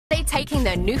Try taking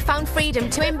their newfound freedom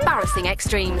to embarrassing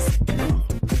extremes.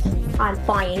 I'm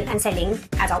buying and selling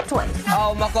adult toys.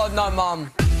 Oh my God, no,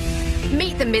 Mum.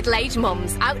 Meet the middle-aged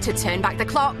mums out to turn back the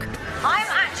clock. I'm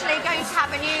actually going to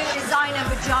have a new designer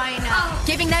vagina.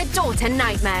 Giving their daughter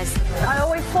nightmares. I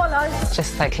always follow.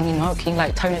 Just like, can you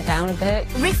like tone it down a bit?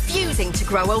 Refusing to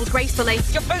grow old gracefully.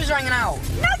 Your boobs are hanging out.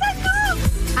 No, they're not.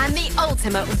 And the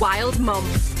ultimate wild mum.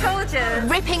 Told you.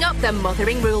 Ripping up the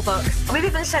mothering rulebook. We've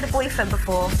even shared a boyfriend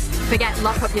before. Forget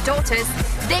lock up your daughters.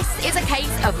 This is a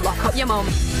case of lock up your mum.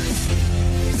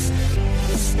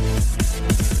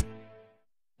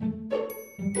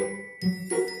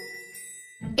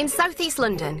 In southeast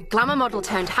London, glamour model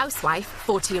turned housewife,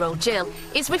 40-year-old Jill,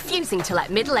 is refusing to let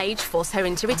middle age force her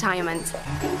into retirement.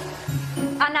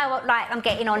 I know what, like, I'm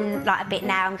getting on, like, a bit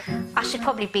now. I should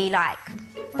probably be, like,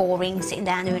 boring, sitting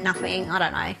down doing nothing. I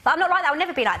don't know. But I'm not like that. I'll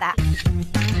never be like that.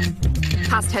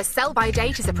 Past her sell-by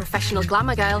date as a professional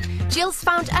glamour girl, Jill's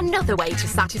found another way to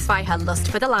satisfy her lust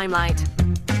for the limelight.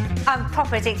 I'm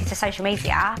proper addicted to social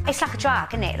media. It's like a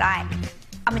drug, isn't it? Like,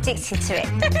 I'm addicted to it.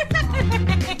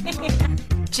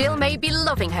 Jill may be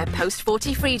loving her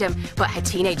post-40 freedom, but her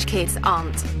teenage kids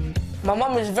aren't. My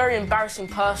mum is a very embarrassing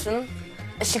person.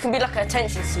 She can be like an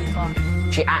attention seeker.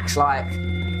 She acts like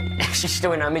she's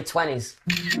still in her mid-20s.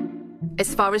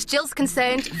 As far as Jill's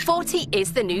concerned, 40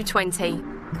 is the new 20.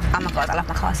 Oh my God, I love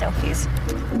my car selfies.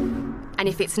 And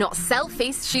if it's not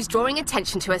selfies, she's drawing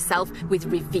attention to herself with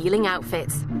revealing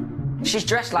outfits. She's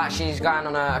dressed like she's going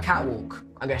on a catwalk,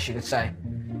 I guess you could say.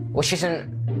 Which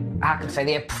isn't, how can I say,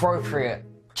 the appropriate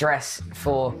dress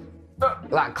for,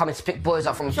 like, coming to pick boys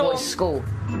up from a boys' school.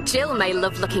 Jill may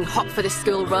love looking hot for the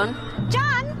school run.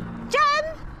 Jan!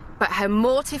 Jan! But her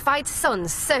mortified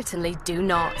sons certainly do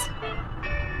not.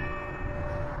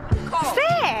 It's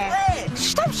there! Where?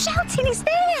 Stop shouting, it's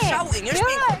there! Shouting? You're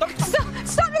Stop,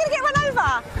 you're going to get run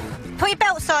over! Put your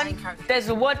belts on. There's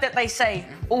a word that they say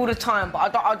all the time,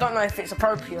 but I don't know if it's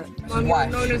appropriate. Why?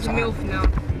 Known as a MILF now.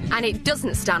 And it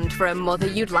doesn't stand for a mother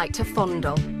you'd like to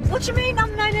fondle. What do you mean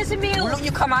I'm known as a meal? Well, look,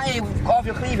 you come out here with half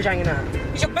your cleavage hanging out.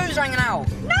 Is your boobs hanging out?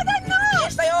 No, they're not!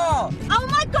 Yes, they are! Oh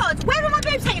my God, where are my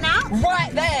boobs hanging out?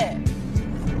 Right there!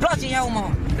 Bloody hell,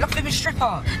 Mum. Look at this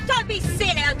stripper. Don't be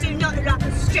silly, I do not look like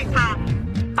a stripper.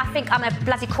 I think I'm a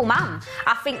bloody cool mum.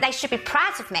 I think they should be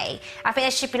proud of me. I think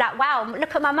they should be like, wow,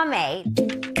 look at my mummy.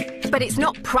 But it's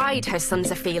not pride her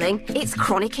sons are feeling, it's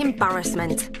chronic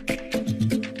embarrassment.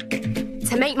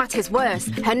 To make matters worse,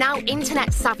 her now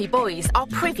internet-savvy boys are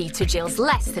privy to Jill's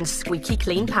less than squeaky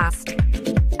clean past.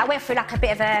 I went through like a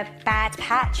bit of a bad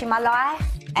patch in my life,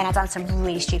 and I've done some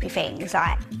really stupid things.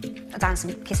 Like, I've done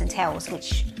some kiss and tells,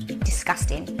 which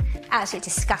disgusting. Absolutely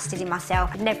disgusted in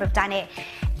myself. I'd never have done it.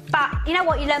 But you know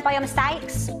what? You learn by your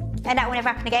mistakes, and that will never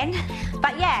happen again.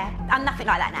 But yeah, I'm nothing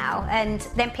like that now. And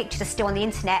them pictures are still on the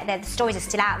internet. The stories are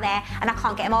still out there, and I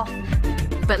can't get them off.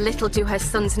 But little do her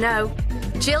sons know,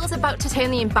 Jill's about to turn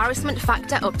the embarrassment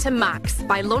factor up to max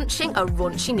by launching a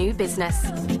raunchy new business.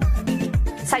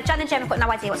 So John and Jem have got no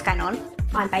idea what's going on.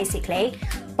 I'm basically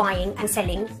buying and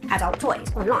selling adult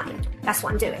toys online. That's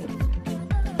what I'm doing.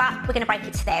 But we're going to break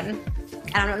it to them,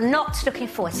 and I'm not looking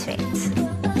forward to it.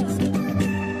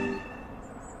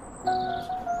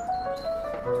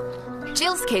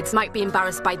 Jill's kids might be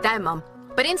embarrassed by their mum,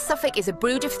 but in Suffolk is a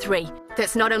brood of 3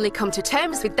 that's not only come to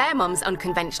terms with their mum's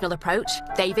unconventional approach,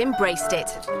 they've embraced it.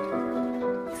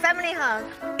 Family hug.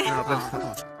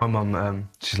 My mum,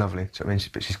 she's lovely. I mean,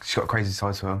 she's got a crazy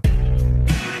side to her.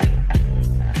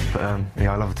 But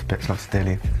yeah, I love her to bits, love her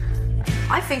dearly.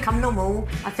 I think I'm normal.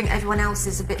 I think everyone else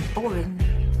is a bit boring.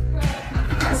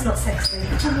 That's not sexy.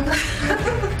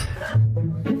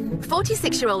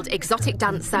 46-year-old exotic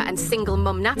dancer and single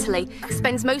mum Natalie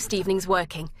spends most evenings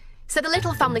working, so the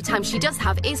little family time she does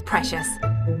have is precious.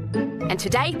 And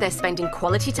today they're spending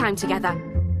quality time together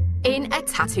in a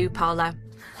tattoo parlour.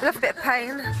 I love a bit of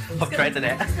pain. I've dreaded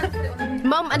it.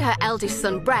 Mum and her eldest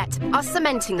son Brett are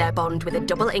cementing their bond with a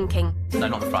double inking. No,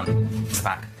 not the front, the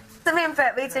back. So me and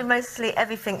Brett, we do mostly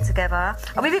everything together.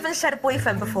 And we've even shared a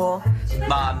boyfriend before.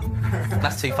 Mum,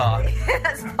 that's too far.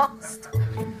 That's past.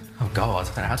 Oh, God, I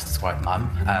don't know how to describe Mum.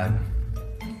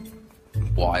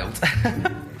 Wild.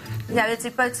 Yeah, we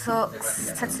do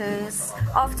Botox, tattoos,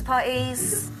 after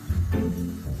parties.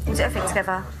 We do everything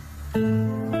together.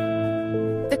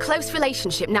 The close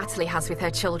relationship Natalie has with her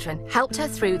children helped her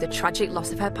through the tragic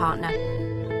loss of her partner.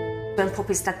 When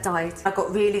Poppy's dad died, I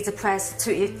got really depressed.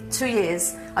 2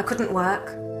 years, I couldn't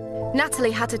work.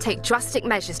 Natalie had to take drastic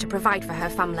measures to provide for her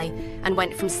family and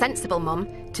went from sensible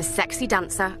mum to sexy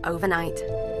dancer overnight.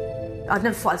 I'd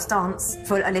never thought I'd dance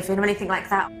for a living or anything like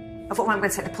that. I thought, well, I'm going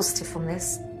to take the positive from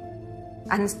this.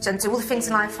 and do all the things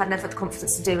in life I'd never had the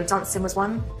confidence to do, and dancing was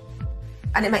one.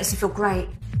 And it makes you feel great.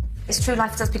 It's true,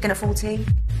 life does begin at 40.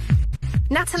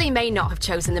 Natalie may not have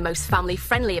chosen the most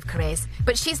family-friendly of careers,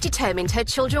 but she's determined her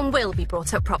children will be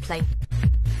brought up properly. Do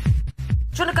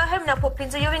you want to go home now, Poppy,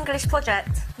 and do your English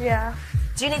project? Yeah.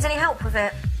 Do you need any help with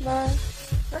it? No.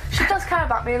 She does care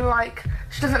about me, like,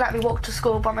 she doesn't let me walk to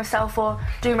school by myself or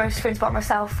do most things by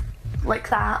myself like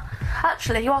that.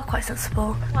 Actually, you are quite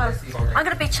sensible. Well, I'm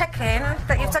going to be checking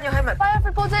that you've done your homework. Bye,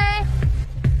 everybody!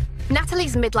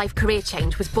 Natalie's midlife career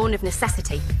change was born of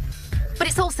necessity, but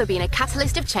it's also been a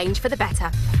catalyst of change for the better.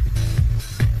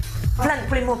 I've learned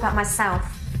probably more about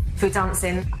myself through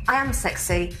dancing. I am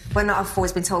sexy when I've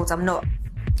always been told I'm not.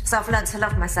 So I've learned to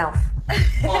love myself.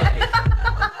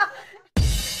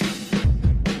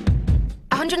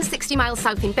 160 miles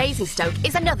south in Basingstoke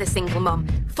is another single mum,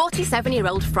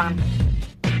 47-year-old Fran,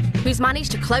 who's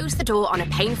managed to close the door on a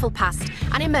painful past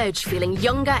and emerge feeling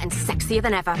younger and sexier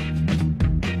than ever.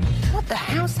 What the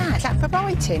hell's that? Is that for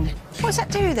writing? What does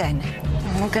that do then?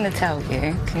 I'm not going to tell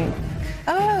you.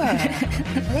 Oh,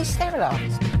 are these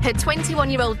sterilised? Her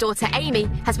 21-year-old daughter Amy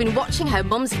has been watching her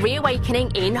mum's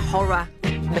reawakening in horror.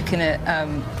 Looking at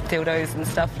dildos and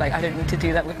stuff, like, I don't need to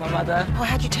do that with my mother. Oh,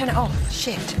 how'd you turn it off?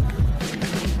 Shit.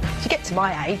 You get to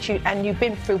my age and you've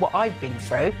been through what I've been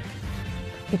through,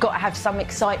 you've got to have some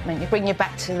excitement. You bring you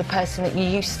back to the person that you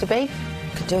used to be.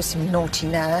 Could do some naughty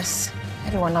nurse.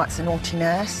 Everyone likes a naughty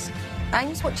nurse.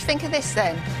 Ames, what do you think of this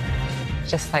then?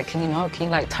 Just like, can you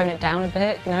like tone it down a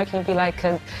bit? You know, can you be like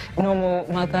a normal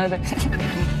mother?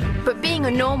 But being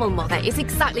a normal mother is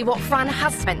exactly what Fran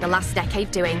has spent the last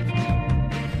decade doing,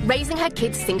 raising her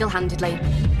kids single-handedly.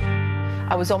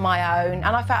 I was on my own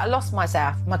and I felt I lost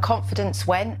myself. My confidence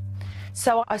went.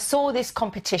 So I saw this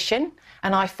competition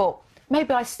and I thought,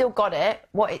 maybe I still got it,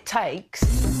 what it takes.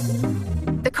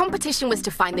 The competition was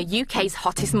to find the UK's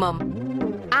hottest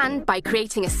mum. And by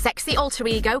creating a sexy alter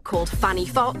ego called Fanny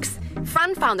Fox,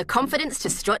 Fran found the confidence to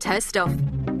strut her stuff.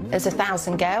 There's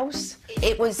 1,000 girls.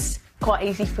 It was quite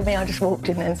easy for me. I just walked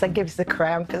in there and said, give us the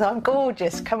crown, because I'm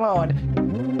gorgeous, come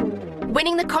on.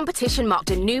 Winning the competition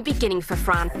marked a new beginning for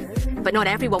Fran, but not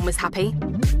everyone was happy.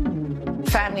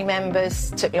 Family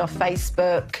members took me off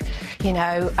Facebook, you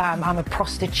know, I'm a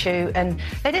prostitute, and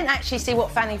they didn't actually see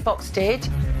what Fanny Fox did.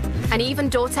 And even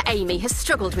daughter Amy has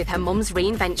struggled with her mum's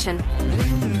reinvention.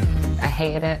 I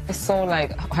hated it. I saw,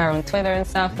 like, her on Twitter and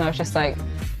stuff, and I was just like,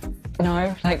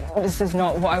 no, like, this is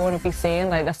not what I want to be seeing.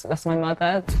 Like, that's my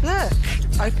mother. Look,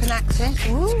 open access.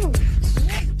 Ooh.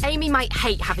 Amy might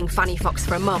hate having Fanny Fox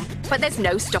for a mum, but there's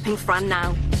no stopping Fran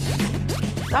now.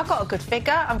 I've got a good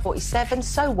figure, I'm 47,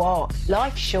 so what?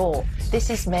 Life's short. This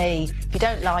is me. If you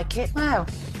don't like it, well,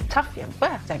 tough you.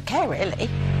 Well, I don't care, really.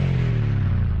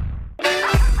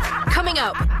 Coming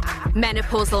up,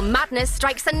 menopausal madness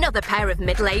strikes another pair of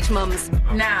middle-aged mums.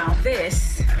 Now,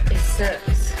 this is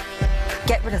circus.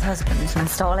 Get rid of husbands and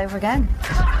start all over again.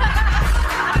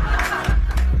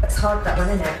 It's hard, that one,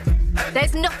 isn't it?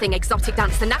 There's nothing exotic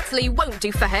dancer Natalie won't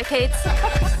do for her kids.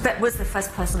 That was the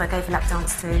first person I gave a lap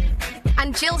dance to.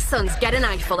 And Jill's sons get an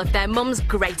eyeful of their mum's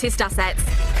greatest assets.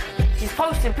 She's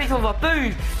posting pictures of her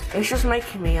boobs. It's just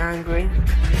making me angry.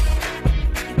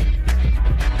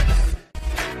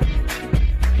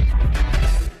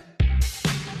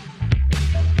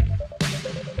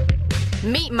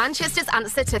 Meet Manchester's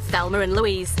answer to Thelma and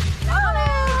Louise. Hello,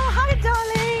 hi,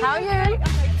 darling. How are you?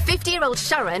 50-year-old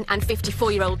Sharon and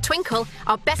 54-year-old Twinkle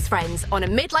are best friends on a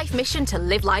midlife mission to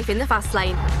live life in the fast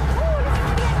lane.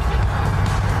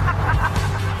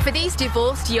 For these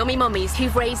divorced yummy mummies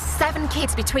who've raised 7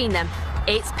 kids between them,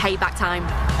 it's payback time.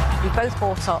 We both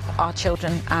brought up our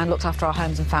children and looked after our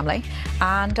homes and family,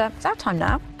 and it's our time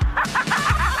now.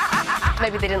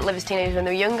 Maybe they didn't live as teenagers when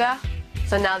they were younger,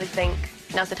 so now they think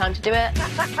now's the time to do it.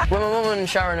 When my mum and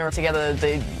Sharon are together,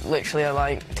 they literally are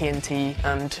like TNT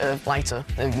and a lighter.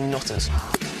 They're nutters.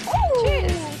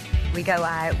 Cheers. We go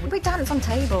out, we dance on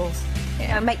tables. You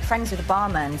know, make friends with the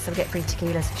barman, so we get free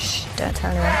tequilas. Shh, don't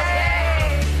tell anyone.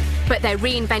 But their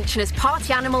reinvention as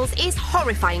party animals is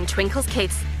horrifying Twinkle's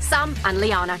kids, Sam and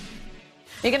Liana.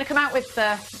 You're going to come out with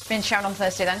me and Sharon on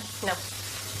Thursday, then? No.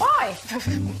 Why?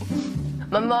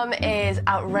 My mum is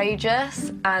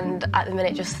outrageous and at the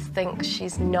minute just thinks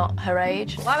she's not her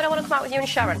age. Why would I want to come out with you and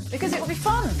Sharon? Because it will be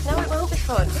fun. No, it will be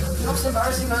fun. Most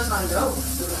embarrassing person I know.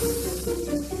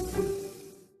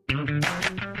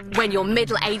 When you're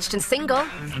middle-aged and single,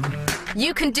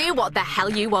 you can do what the hell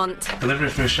you want. Delivery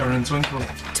for Sharon and Twinkle.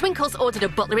 Twinkle's ordered a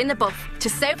butler in the buff to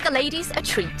serve the ladies a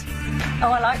treat.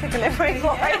 Oh, I like the delivery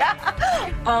boy.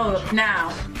 Oh,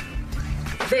 now,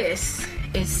 this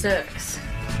is circus.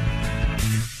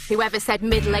 whoever said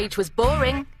middle age was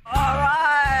boring,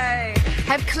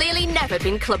 have clearly never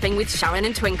been clubbing with Sharon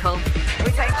and Twinkle.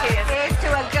 We take cheers. Here's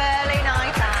to a girly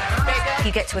night out.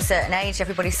 You get to a certain age,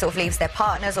 everybody sort of leaves their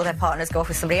partners or their partners go off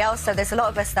with somebody else, so there's a lot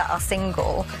of us that are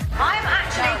single. I'm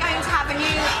actually going to have a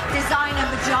new designer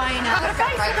vagina.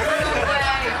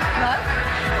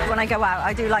 When I go out,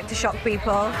 I do like to shock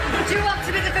people. Do you want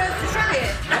to be the first to try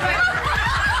it?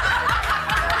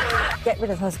 Get rid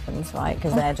of husbands, right,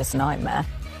 because they're just a nightmare.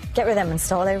 Get rid of them and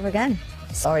start all over again.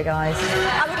 Sorry, guys.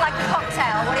 I would like a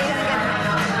cocktail. What are you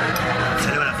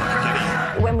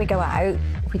thinking? When we go out,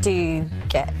 we do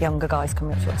get younger guys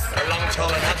coming up to us. A long, tall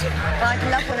and handsome. Well, I'd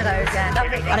love one of those, yeah.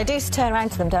 Lovely. And I do turn around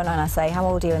to them, don't I, and I say, how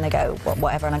old are you? And they go,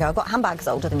 whatever. And I go, I've got handbags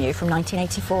older than you from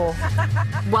 1984.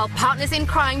 While partners in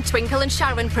crime Twinkle and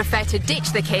Sharon prefer to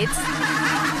ditch the kids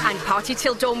and party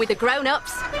till dawn with the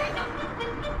grown-ups,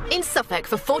 in Suffolk,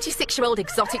 for 46-year-old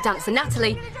exotic dancer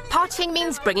Natalie, partying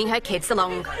means bringing her kids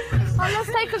along. Oh,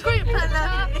 let's take a group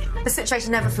picture. The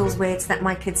situation never feels weird that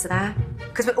my kids are there,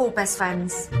 because we're all best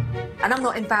friends. And I'm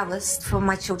not embarrassed for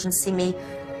my children to see me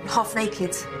half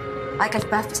naked. I gave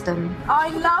birth to them. I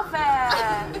love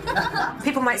it.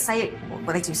 People might say,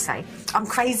 well, they do say, I'm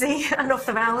crazy and off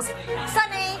the rails.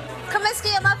 Sunny, come and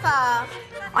see your mother.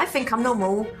 I think I'm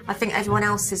normal. I think everyone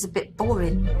else is a bit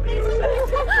boring.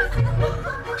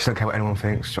 She doesn't care what anyone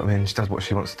thinks, do you know what I mean? She does what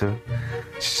she wants to do.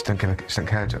 She just don't care, do you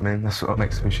know what I mean? That's what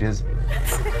makes her who she is.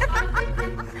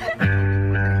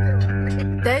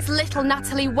 There's little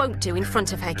Natalie won't do in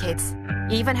front of her kids.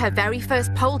 Even her very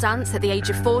first pole dance at the age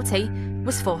of 40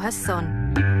 was for her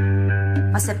son.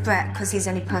 I said, Brett, because he's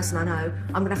the only person I know,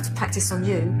 I'm going to have to practice on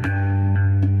you.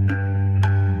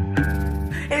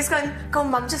 He was going, go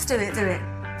on, Mum, just do it, do it.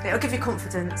 It'll give you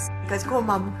confidence. He goes, go on,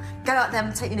 Mum, go out there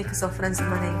and take your knickers off and earn some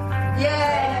money.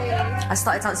 Yeah! I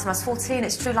started dancing when I was 14.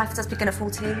 It's true, life does begin at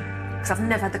 14. Because I've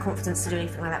never had the confidence to do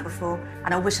anything like that before.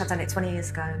 And I wish I'd done it 20 years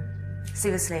ago.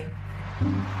 Seriously.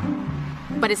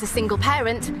 But as a single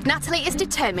parent, Natalie is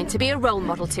determined to be a role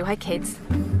model to her kids.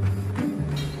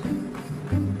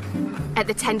 At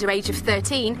the tender age of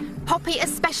 13, Poppy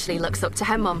especially looks up to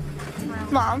her mum.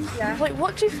 Mum, wait,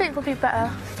 what do you think would be better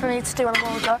for me to do when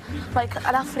I'm older? Like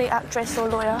an athlete, actress or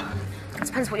lawyer? It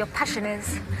depends what your passion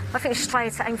is. I think you should try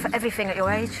to aim for everything at your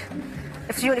age.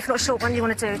 If you're not sure what one you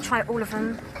want to do, try all of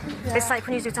them. Yeah. It's like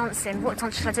when you do dancing. What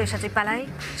dance should I do? Should I do ballet?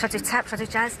 Should I do tap? Should I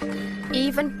do jazz?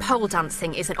 Even pole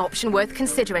dancing is an option worth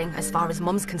considering as far as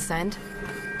mum's concerned.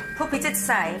 Poppy did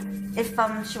say if she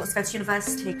wants to go to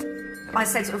university, I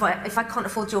said to her, if I can't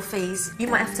afford your fees, you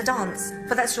might have to dance.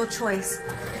 But that's your choice.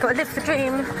 You've got to live the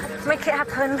dream, make it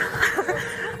happen.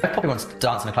 If Poppy wants to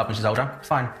dance in a club when she's older, it's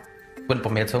fine. Wouldn't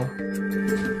bother me at all.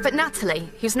 But Natalie,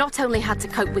 who's not only had to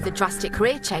cope with a drastic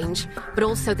career change, but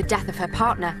also the death of her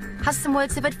partner, has some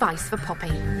words of advice for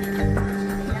Poppy.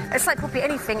 It's like, Poppy,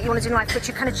 anything you want to do in life which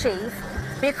you can achieve,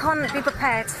 but you can't be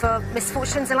prepared for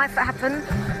misfortunes in life that happen.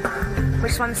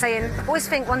 Which is what I'm saying. Always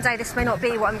think one day this may not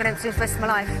be what I'm going to do for the rest of my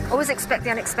life. Always expect the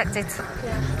unexpected,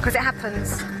 because it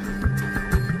happens.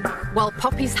 While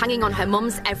Poppy's hanging on her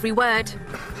mum's every word.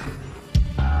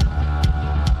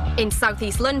 In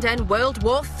southeast London, World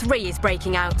War III is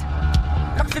breaking out.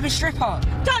 Look for the stripper.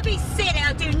 Don't be silly,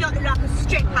 I do not look like a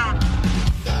stripper.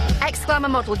 Ex-glamour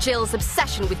model Jill's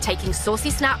obsession with taking saucy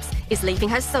snaps is leaving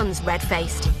her sons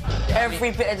red-faced.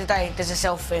 Every bit of the day, there's a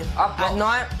selfie. At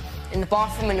night, in the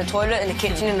bathroom, in the toilet, in the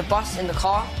kitchen, in the bus, in the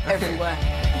car, everywhere.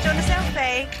 Do you want a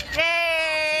selfie?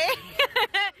 Yay!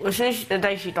 Well, as soon as the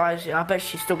day she dies, I bet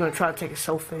she's still going to try to take a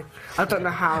selfie. I don't know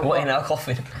how. What, in her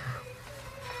coffin?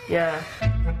 Yeah.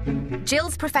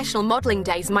 Jill's professional modelling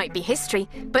days might be history,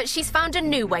 but she's found a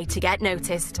new way to get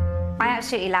noticed. I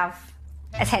absolutely love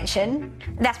attention.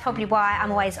 That's probably why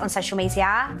I'm always on social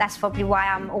media. That's probably why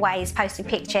I'm always posting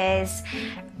pictures,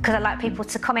 because I like people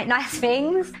to comment nice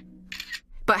things.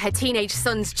 But her teenage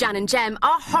sons, Jan and Jem,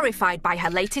 are horrified by her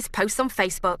latest posts on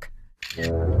Facebook.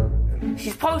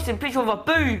 She's posting pictures of her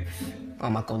boobs. Oh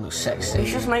my God, looks sexy.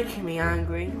 It's just making me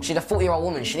angry. She's a 40-year-old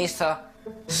woman. She needs to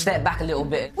step back a little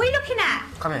bit. What are you looking at?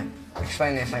 Come here.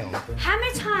 Explain this, hang on. How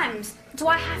many times do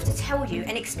I have to tell you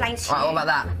and explain to you? Right, what about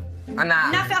that? And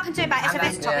that. Nothing I can do about it. It's a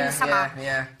best top in the summer.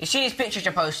 Yeah. You see these pictures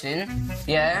you're posting?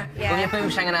 Yeah? With your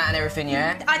boobs hanging out and everything,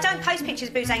 yeah? I don't post pictures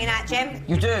of boobs hanging out, Jem.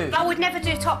 You do? I would never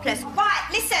do topless. Right,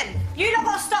 listen. You lot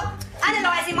got to stop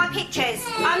analysing my pictures.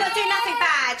 I'm not doing nothing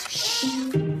bad. Shh.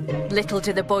 Little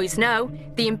do the boys know,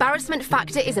 the embarrassment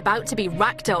factor is about to be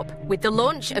racked up with the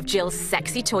launch of Jill's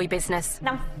sexy toy business. And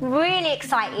I'm really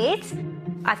excited.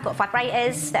 I've got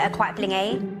vibrators that are quite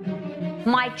blingy.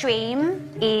 My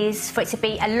dream is for it to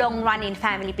be a long-running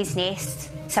family business.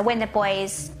 So when the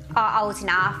boys are old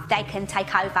enough, they can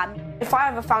take over. If I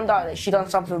ever found out that she'd done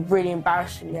something really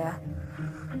embarrassing, yeah,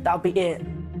 that'll be it.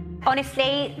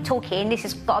 Honestly, talking, this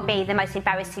has got to be the most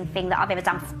embarrassing thing that I've ever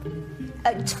done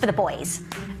for the boys,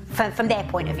 from their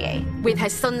point of view. With her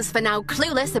sons for now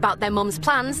clueless about their mum's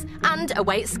plans and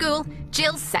away at school,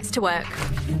 Jill sets to work.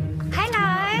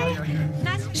 Hello.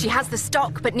 She has the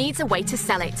stock but needs a way to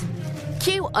sell it.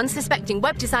 Cue unsuspecting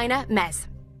web designer Mez.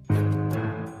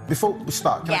 Before we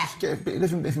start, can I just get a bit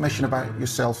of information about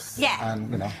yourself? Yeah.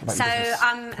 And, you know, about so your business?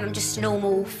 I'm just a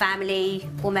normal family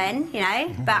woman, you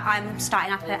know, but I'm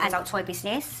starting up an adult toy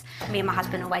business. Me and my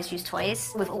husband always use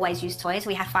toys. We've always used toys.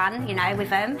 We have fun, you know, with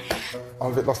them.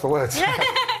 I'm a bit lost for words. But,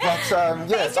 yeah,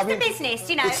 but it's just a business,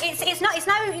 you know. It's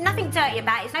nothing dirty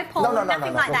about it. It's no porn,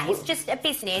 nothing like that. It's just a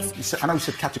business. I know you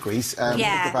said categories.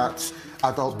 Yeah. About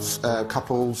adults,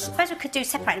 couples. I suppose we could do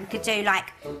separate. We could do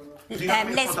like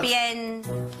lesbians,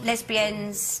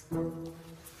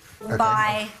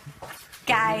 bi,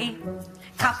 gay,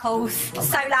 couples,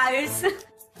 solos.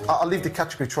 I'll leave the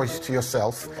category choice to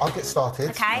yourself. I'll get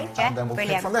started. Okay, yeah, and then we'll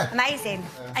brilliant. take from there. Amazing.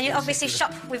 And you obviously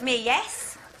shop with me,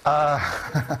 yes?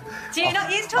 Do you not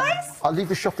use toys? I'll leave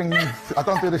the shopping. I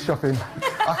don't do the shopping.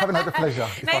 I haven't had the pleasure.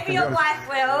 Maybe your wife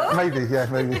will. Maybe, yeah,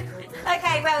 maybe.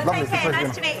 Okay, well, Lovely, take care.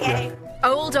 Nice to meet you. Yeah.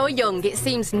 Old or young, it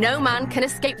seems no man can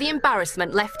escape the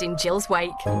embarrassment left in Jill's wake.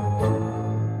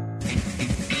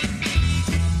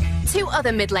 Two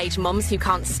other middle-aged mums who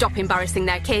can't stop embarrassing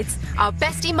their kids are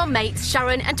bestie mum mates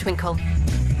Sharon and Twinkle.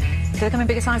 Do they come in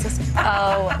bigger sizes?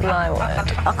 Oh, my word.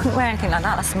 I couldn't wear anything like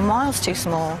that. That's miles too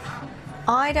small.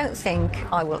 I don't think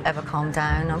I will ever calm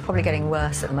down. I'm probably getting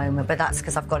worse at the moment, but that's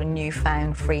because I've got a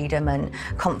newfound freedom and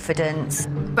confidence.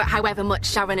 But however much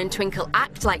Sharon and Twinkle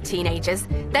act like teenagers,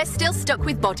 they're still stuck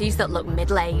with bodies that look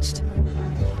middle-aged.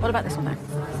 What about this one, though?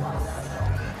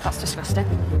 That's disgusting.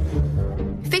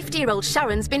 50-year-old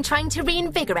Sharon's been trying to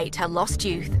reinvigorate her lost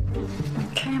youth.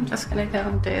 OK, I'm just going to go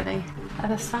and do the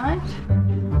other side.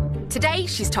 Today,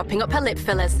 she's topping up her lip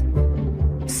fillers.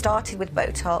 Started with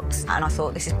Botox, and I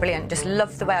thought, this is brilliant. Just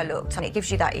loved the way I looked, and it gives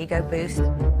you that ego boost.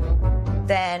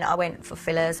 Then I went for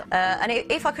fillers, and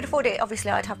if I could afford it,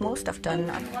 obviously I'd have more stuff done.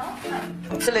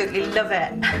 Absolutely love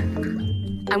it.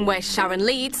 And where Sharon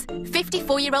leads,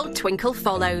 54-year-old Twinkle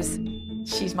follows.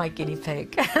 She's my guinea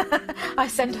pig. I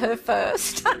sent her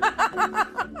first.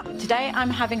 Today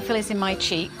I'm having fillers in my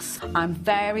cheeks. I'm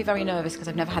very, very nervous because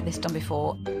I've never had this done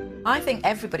before. I think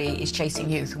everybody is chasing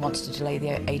youth and wants to delay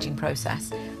the ageing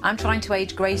process. I'm trying to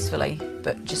age gracefully,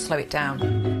 but just slow it down.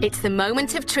 It's the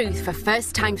moment of truth for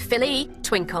first-time filly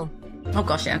Twinkle. Oh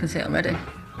gosh, yeah, I can see it already.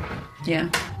 Yeah,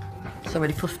 it's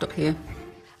already puffed up here.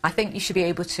 I think you should be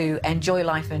able to enjoy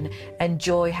life and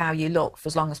enjoy how you look for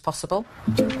as long as possible.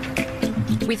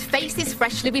 With faces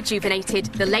freshly rejuvenated,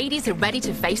 the ladies are ready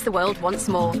to face the world once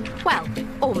more. Well,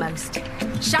 almost.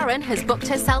 Sharon has booked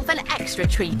herself an extra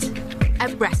treat, a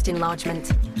breast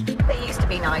enlargement. They used to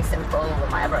be nice and full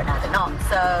and whatever, and now they're not,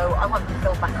 so I want them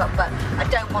filled back up, but I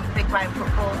don't want the big round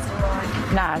footballs, all right?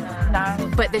 No.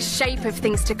 But the shape of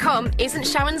things to come isn't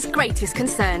Sharon's greatest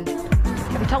concern.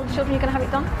 Have you told the children you're going to have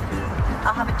it done?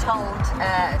 I haven't told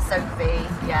Sophie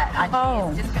yet, and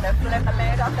she's just going to flip a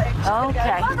lid, I think.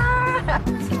 Okay.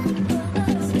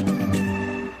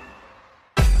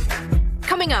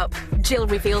 Coming up, Jill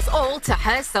reveals all to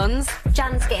her sons.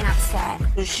 Jan's getting upset.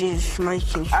 She's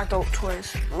making adult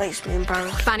toys. Makes me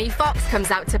embarrassed. Fanny Fox comes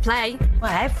out to play.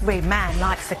 Well, every man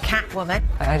likes a cat woman.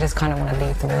 I just kind of want to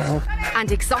leave the room.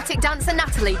 And exotic dancer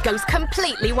Natalie goes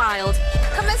completely wild.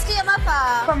 Come and see your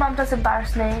mother. My mum does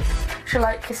embarrass me. She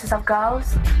like kisses of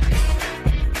girls.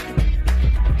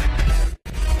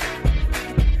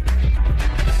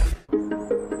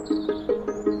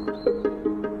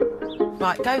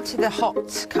 Right, go to the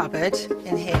hot cupboard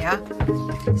in here.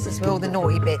 This is where all the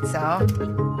naughty bits are.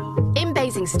 In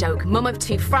Basingstoke, mum of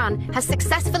two Fran has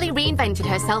successfully reinvented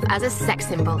herself as a sex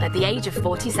symbol at the age of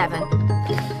 47.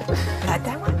 Like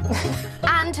that one?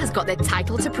 And has got the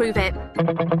title to prove it.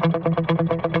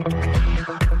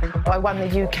 I won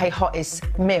the UK Hottest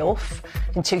MILF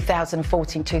in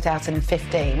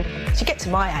 2014-2015. So you get to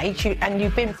my age and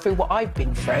you've been through what I've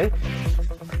been through,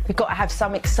 you've got to have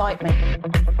some excitement.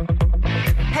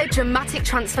 Her dramatic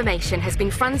transformation has been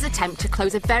Fran's attempt to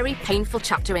close a very painful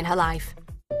chapter in her life.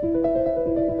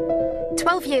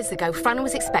 12 years ago, Fran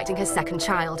was expecting her second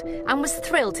child and was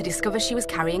thrilled to discover she was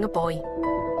carrying a boy.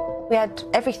 We had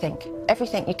everything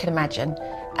you can imagine.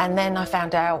 And then I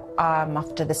found out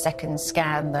after the second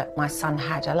scan that my son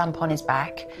had a lump on his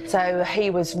back. So he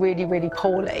was really, really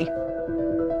poorly.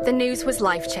 The news was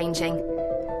life-changing.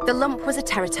 The lump was a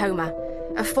teratoma,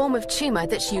 a form of tumour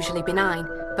that's usually benign,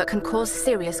 but can cause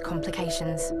serious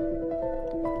complications.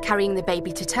 Carrying the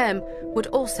baby to term would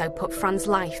also put Fran's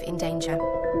life in danger.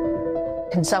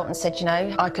 Consultant said, you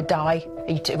know, I could die.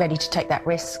 Are you ready to take that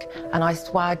risk? And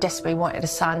I desperately wanted a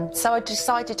son, so I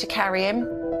decided to carry him.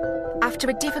 After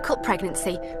a difficult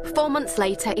pregnancy, 4 months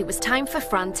later, it was time for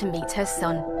Fran to meet her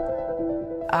son.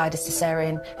 I had a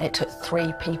cesarean, and it took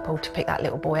 3 people to pick that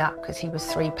little boy up because he was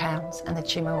 3 pounds and the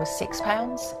tumour was 6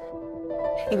 pounds.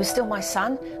 He was still my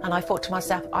son, and I thought to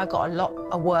myself, I've got a lot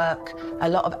of work, a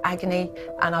lot of agony,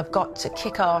 and I've got to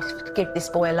kick ass to give this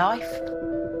boy a life.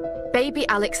 Baby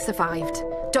Alex survived.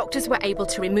 Doctors were able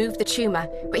to remove the tumour,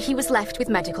 but he was left with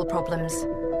medical problems.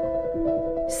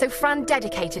 So Fran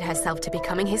dedicated herself to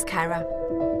becoming his carer.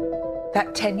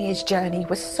 That 10 years journey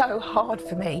was so hard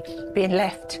for me, being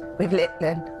left with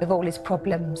Litland, with all his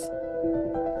problems.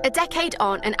 A decade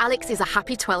on, and Alex is a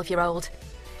happy 12-year-old.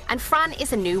 And Fran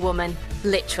is a new woman,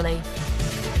 literally.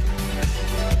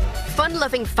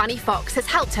 Fun-loving Fanny Fox has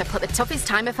helped her put the toughest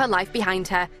time of her life behind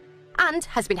her and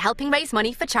has been helping raise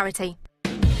money for charity.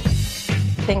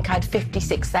 I think I had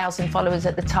 56,000 followers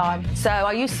at the time. So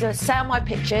I used to sell my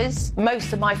pictures.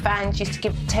 Most of my fans used to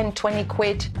give 10, 20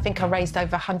 quid. I think I raised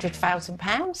over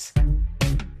 £100,000.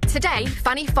 Today,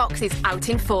 Fanny Fox is out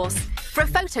in force. For a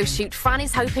photo shoot, Fran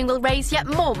is hoping will raise yet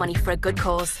more money for a good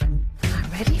cause.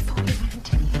 I'm ready for you,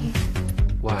 Anthony.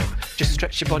 Wow. Just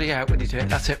stretch your body out when you do it.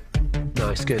 That's it.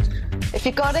 Nice, good. If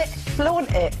you got it,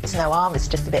 flaunt it. There's no harm, it's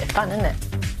just a bit of fun, isn't it?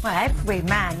 Well, every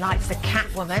man likes a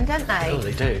Catwoman, don't they? Oh,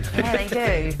 they do. Yeah, they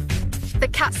do. The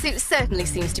catsuit certainly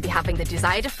seems to be having the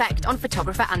desired effect on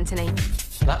photographer Anthony.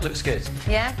 That looks good.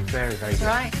 Yeah? Very, very That's good.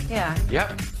 right, yeah.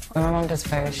 Yep. When my mum does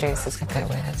photo shoots, it's a bit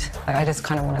weird. Like, I just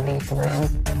kind of want to leave the room.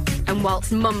 And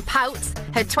whilst mum pouts,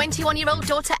 her 21-year-old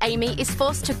daughter Amy is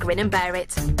forced to grin and bear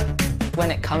it. When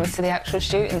it comes to the actual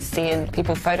shoot and seeing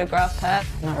people photograph her,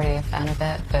 I'm not really a fan of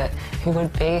it, but who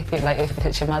would be? Like, if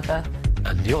it's your mother.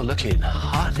 And you're looking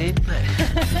hot in there.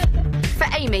 For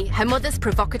Amy, her mother's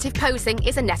provocative posing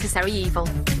is a necessary evil.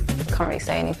 Can't really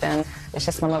say anything. It's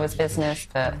just my mother's business,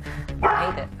 but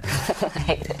I hate it. I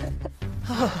hate it.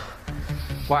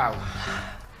 Wow.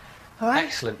 All right.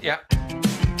 Excellent, yeah.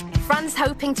 Fran's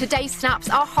hoping today's snaps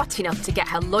are hot enough to get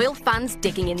her loyal fans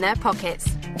digging in their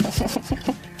pockets.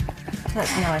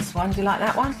 That's a nice one. Do you like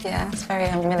that one? Yeah, it's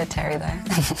very military, though.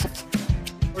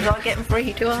 Do I get them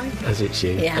free, do I? As it's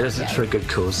you. Yeah. As it's for a good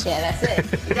cause. Yeah, that's it.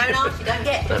 You don't ask, you don't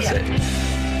get. That's it.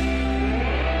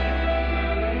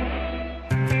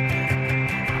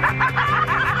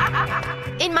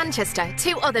 In Manchester,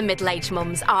 2 other middle-aged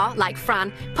mums are, like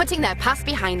Fran, putting their past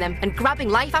behind them and grabbing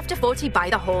life after 40 by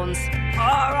the horns.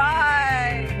 All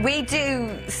right. We do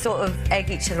sort of egg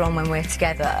each other on when we're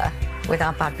together with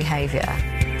our bad behaviour.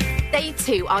 They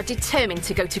too are determined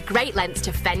to go to great lengths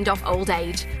to fend off old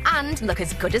age and look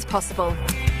as good as possible.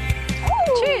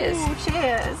 Ooh, cheers.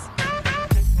 Cheers.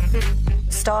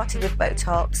 Started with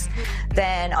Botox,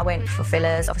 then I went for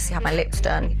fillers, obviously had my lips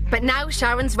done. But now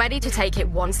Sharon's ready to take it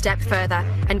one step further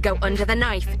and go under the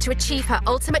knife to achieve her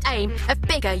ultimate aim of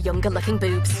bigger, younger-looking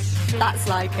boobs. That's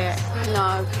like it.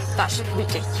 No, that's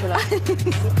ridiculous.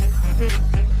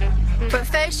 But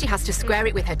first she has to square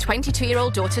it with her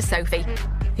 22-year-old daughter Sophie,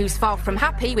 who's far from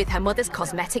happy with her mother's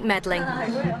cosmetic meddling.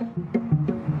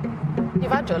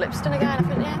 You've had your lips done again,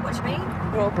 haven't you? What do you mean?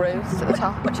 You're all bruised at the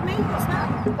top. What do you mean? What's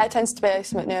that? It tends to be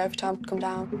something new every time I come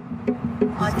down.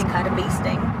 I think I had a bee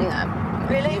sting. No.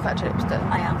 Really? You've had your lips done.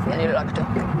 I have. And you look like a duck.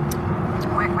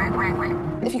 Quack, quack, quack, quack.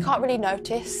 If you can't really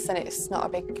notice, then it's not a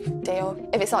big deal.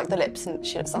 If it's like the lips and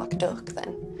she looks like a duck,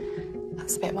 then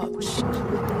that's a bit much.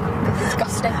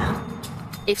 Disgusting.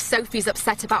 If Sophie's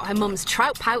upset about her mum's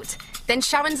trout pout, then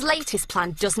Sharon's latest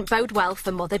plan doesn't bode well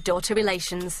for mother-daughter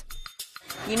relations.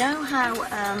 You know how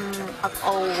I've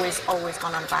always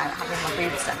gone on about having my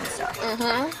boobs done and stuff?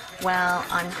 Mm-hmm. Well,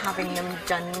 I'm having them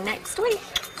done next week.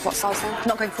 What size then?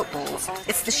 Not going football.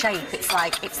 It's the shape. It's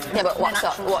like, it's Yeah, but what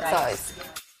natural size?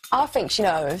 I think she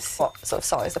knows what sort of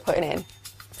size they're putting in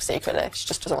secretly. She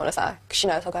just doesn't want to say, because she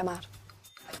knows I'll go mad.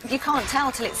 You can't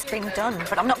tell till it's been done,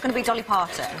 but I'm not going to be Dolly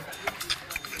Parton.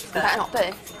 Better not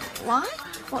be. Why?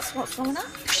 What's wrong with that?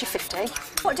 She's 50.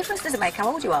 What difference does it make how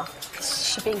old you are?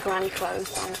 She should be in granny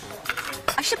clothes, don't it?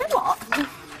 I should be what?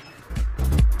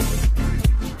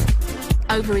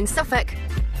 Over in Suffolk,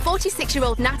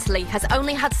 46-year-old Natalie has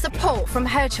only had support from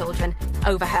her children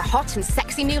over her hot and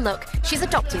sexy new look she's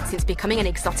adopted since becoming an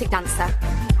exotic dancer.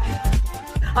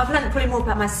 I've learned probably more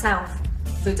about myself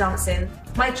through dancing.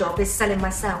 My job is selling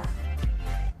myself.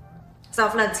 So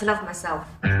I've learned to love myself.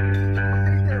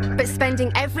 But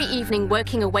spending every evening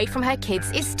working away from her kids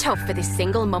is tough for this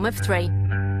single mum of 3.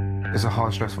 It's a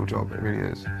hard, stressful job, it really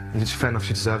is. And fair enough,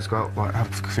 she deserves to go out, like, have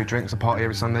a few drinks, a party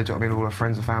every Sunday, do you know what I mean, with all her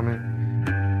friends and family.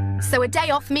 So a day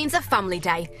off means a family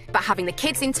day, but having the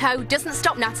kids in tow doesn't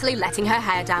stop Natalie letting her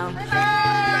hair down.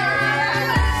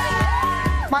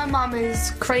 My mum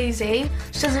is crazy.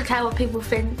 She doesn't care what people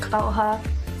think about her.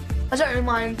 I don't really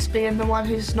mind being the one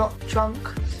who's not drunk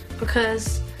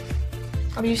because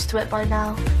I'm used to it by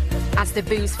now. As the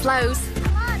booze flows,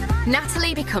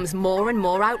 Natalie becomes more and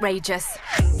more outrageous.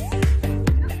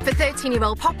 For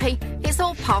 13-year-old Poppy, it's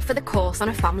all par for the course on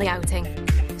a family outing.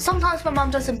 Sometimes my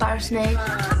mum does embarrass me.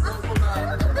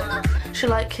 She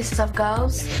like kisses other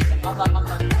girls.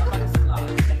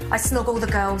 I snog all the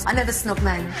girls. I never snog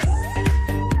men.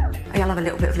 I love a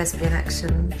little bit of lesbian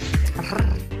action.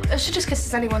 She just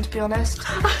kisses anyone, to be honest.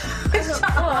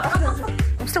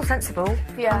 I'm still sensible.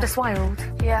 Yeah. I'm just wild.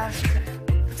 Yeah.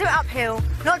 Do it uphill,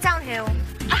 not downhill.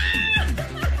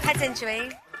 Head injury.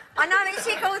 I know, isn't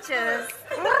she gorgeous?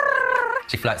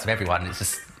 She flirts with everyone.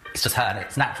 It's just her, and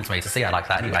it's natural to me to see her like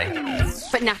that anyway.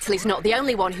 But Natalie's not the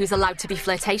only one who's allowed to be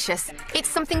flirtatious. It's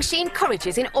something she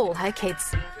encourages in all her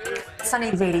kids.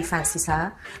 Sonny really fancies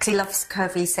her because he loves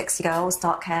curvy, sexy girls,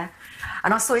 dark hair.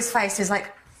 And I saw his face, he was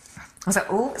like, I was like,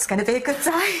 oh, it's going to be a good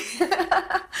day.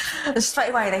 And straight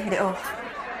away they hit it off.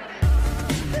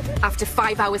 After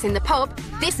 5 hours in the pub,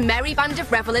 this merry band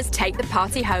of revellers take the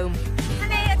party home.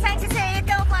 Come here, take to see your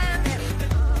girlfriend.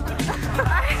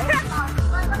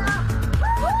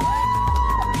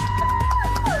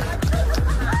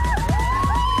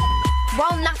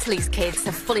 While Natalie's kids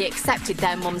have fully accepted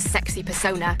their mum's sexy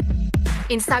persona,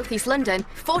 in South East London,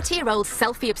 40-year-old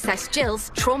selfie-obsessed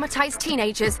Jill's traumatised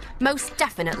teenagers most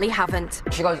definitely haven't.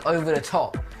 She goes over the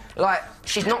top. Like,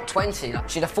 she's not 20, like,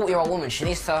 she's a 40-year-old woman. She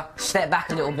needs to step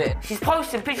back a little bit. She's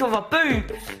posting pictures of her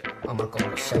boobs. Oh my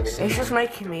God, sexy. It's just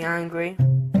making me angry.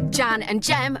 Jan and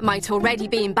Jem might already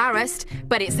be embarrassed,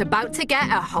 but it's about to get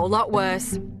a whole lot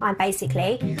worse. I'm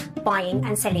basically buying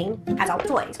and selling adult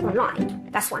toys online.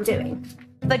 That's what I'm doing.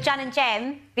 But Jan and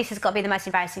Jem, this has got to be the most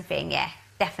embarrassing thing, yeah.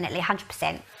 Definitely,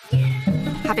 100%.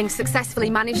 Having successfully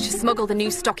managed to smuggle the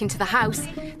new stock into the house,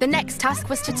 the next task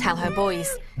was to tell her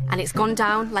boys, and it's gone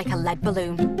down like a lead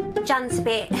balloon. Jan's a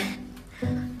bit...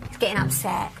 he's getting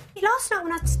upset. Last night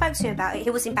when I spoke to him about it,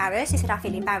 he was embarrassed. He said, I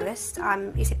feel embarrassed.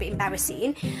 It's a bit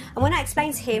embarrassing. And when I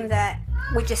explained to him that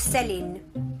we're just selling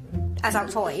adult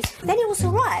toys, then he was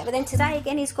all right. But then today,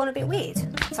 again, he's gone a bit weird.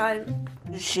 So...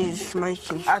 She's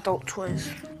making adult toys,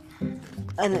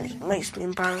 and it makes me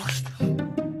embarrassed.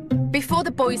 Before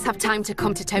the boys have time to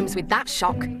come to terms with that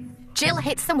shock, Jill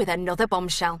hits them with another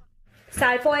bombshell.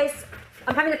 So, boys,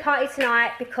 I'm having a party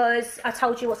tonight because I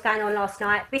told you what's going on last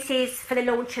night. This is for the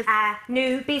launch of our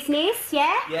new business,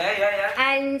 yeah? Yeah.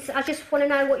 And I just want to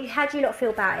know how do you lot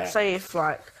feel about it? Say if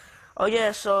like, oh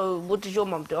yeah, so what does your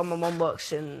mum do? Oh, my mum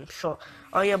works in shop.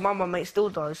 Oh yeah, my mum makes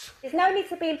dildos. There's no need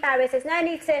to be embarrassed. There's no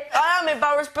need to... I am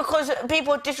embarrassed because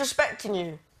people are disrespecting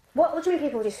you. What do you mean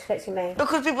people are disrespecting me?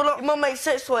 Because people like, mum makes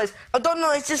sex toys. I don't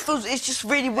know, it's just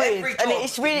really weird. Every and job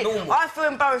it's really... normal. I feel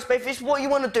embarrassed, but if it's what you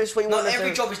want to do, it's what you want to do.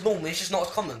 Every job is normal, it's just not as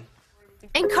common.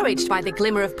 Encouraged by the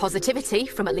glimmer of positivity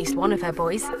from at least one of her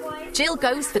boys, Jill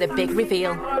goes for the big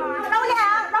reveal. Roll it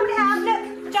out,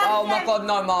 look. John, Oh my God,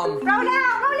 no, Mum. Roll it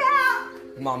out.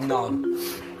 Mum, no.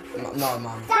 No,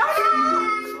 Mum.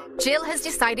 Jill has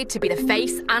decided to be the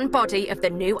face and body of the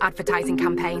new advertising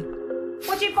campaign.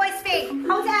 What do you boys think?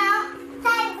 Hold it out.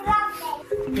 Thanks,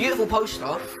 lovely. Beautiful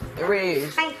poster, it really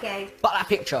is. Thank you. But that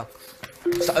picture,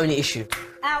 it's the only issue.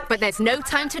 But there's no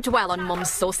time to dwell on Mum's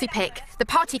saucy pic. The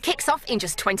party kicks off in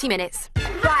just 20 minutes.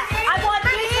 Right, I want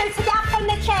you to get up on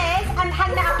the chairs and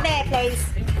hang that up there, please.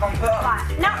 Right,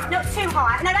 no, not too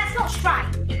high. No, that's not straight.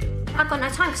 I've got no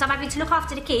time because I'm having to look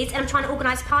after the kids and I'm trying to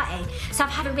organise a party. So I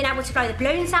haven't been able to blow the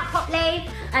balloons out properly. I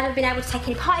haven't been able to take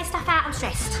any party stuff out. I'm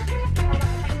stressed.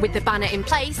 With the banner in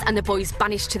place and the boys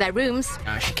banished to their rooms,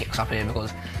 She kicks up here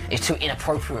because it's too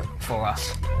inappropriate for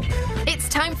us. it's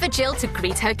time for Jill to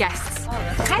greet her guests.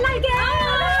 Hello,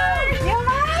 girls. You all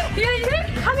right?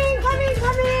 Yeah. Come in.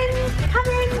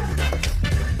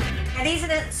 Now, these are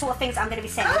the sort of things I'm going to be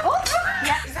selling.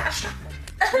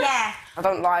 Yeah. I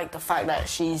don't like the fact that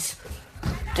she's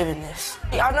doing this.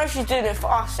 I know she's doing it for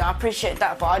us, I appreciate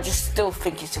that, but I just still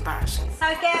think it's embarrassing.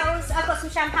 So, girls, I've got some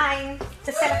champagne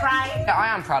to celebrate. Yeah,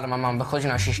 I am proud of my mum because,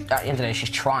 she's, at the end of the day, she's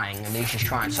trying. At least she's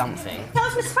trying something.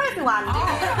 That was for everyone.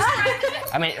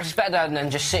 I mean, it's better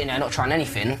than just sitting there not trying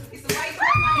anything.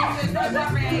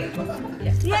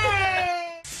 Yay!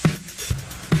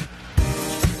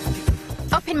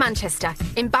 Up in Manchester,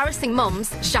 embarrassing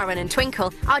mums, Sharon and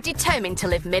Twinkle, are determined to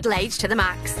live middle-aged to the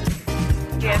max.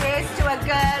 Here's to a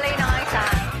girly night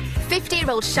out.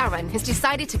 50-year-old Sharon has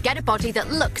decided to get a body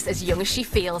that looks as young as she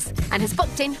feels and has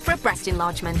booked in for a breast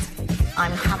enlargement.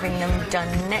 I'm having them done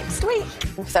next week.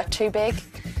 If they're too big,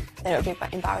 then it would be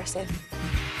embarrassing.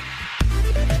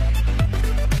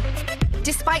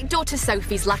 Despite daughter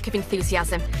Sophie's lack of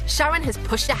enthusiasm, Sharon has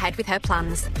pushed ahead with her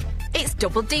plans. It's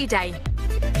Double D Day.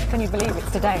 Can you believe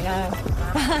it's today now?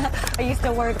 Are you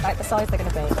still worried about the size they're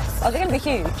going to be? Are they going to be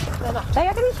huge? They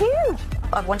are going to be huge.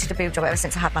 I've wanted a boob job ever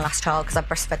since I had my last child because I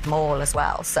breastfed them all as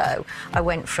well. So I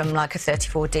went from like a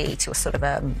 34D to a sort of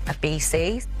a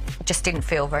BC. Just didn't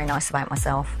feel very nice about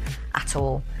myself at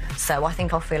all. So I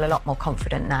think I'll feel a lot more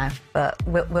confident now. But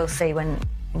we'll see when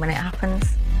it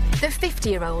happens. The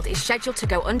 50-year-old is scheduled to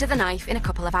go under the knife in a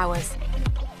couple of hours.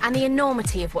 And the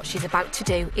enormity of what she's about to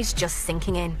do is just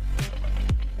sinking in.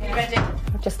 You ready?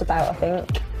 Just about, I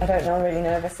think. I don't know, I'm really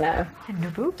nervous now.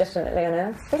 Definitely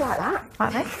nervous. Be like that.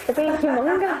 Aren't they? They'll be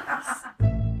humongous.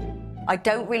 I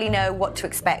don't really know what to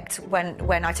expect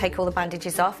when I take all the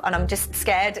bandages off, and I'm just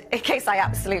scared in case I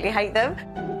absolutely hate them.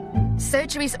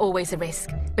 Surgery's always a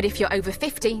risk, but if you're over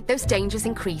 50, those dangers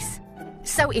increase.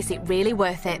 So is it really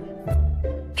worth it?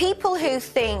 People who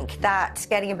think that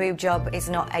getting a boob job is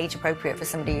not age appropriate for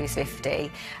somebody who's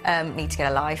 50 need to get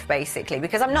a life, basically,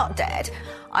 because I'm not dead.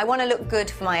 I want to look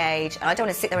good for my age, and I don't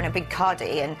want to sit there in a big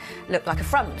cardi and look like a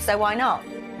frump, so why not?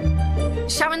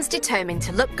 Sharon's determined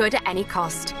to look good at any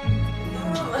cost.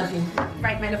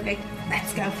 Right, my lovely.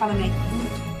 Let's go, follow me.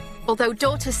 Although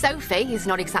daughter Sophie is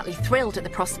not exactly thrilled at the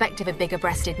prospect of a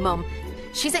bigger-breasted mum,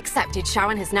 she's accepted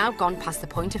Sharon has now gone past the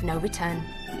point of no return.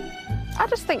 I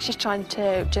just think she's trying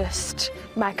to just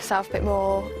make herself a bit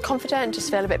more confident, just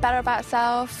feel a bit better about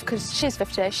herself, because she's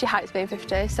 50, she hates being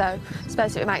 50, so I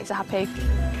suppose it makes her happy.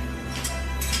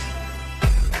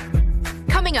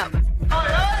 Coming up,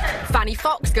 Fanny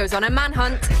Fox goes on a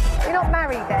manhunt. You're not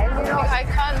married then? You're not... I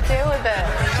can't deal with it,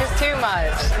 it's just too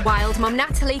much. Wild mum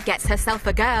Natalie gets herself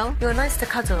a girl. You're nice to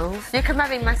cuddle. You can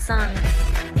marry my son.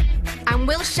 And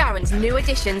will Sharon's new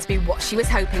additions be what she was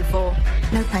hoping for?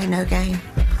 No pain, no gain.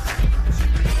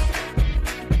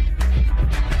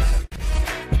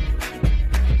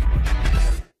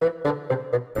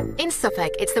 In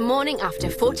Suffolk, it's the morning after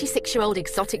 46-year-old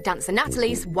exotic dancer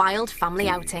Natalie's wild family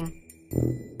outing.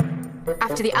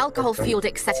 After the alcohol-fueled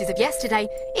excesses of yesterday,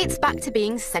 it's back to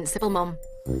being sensible mum.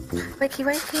 Wakey,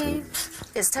 wakey.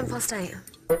 It's 8:10.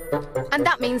 And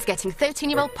that means getting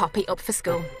 13-year-old Poppy up for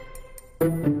school.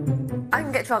 I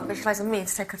can get drunk, but she relies on me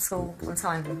to take her to school on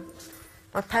time.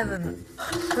 My parent.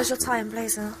 Where's your tie and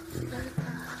blazer?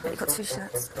 You've got 2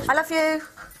 shirts. I love you.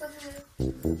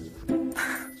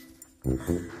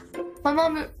 My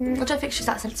mum, I don't think she's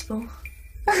that sensible.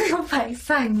 Your face,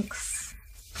 thanks.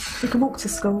 You can walk to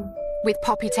school. With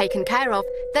Poppy taken care of,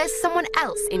 there's someone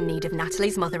else in need of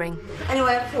Natalie's mothering.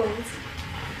 Anyway, I've called.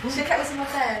 She kept us in my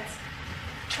bed.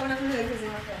 I want to have a look in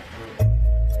my bed.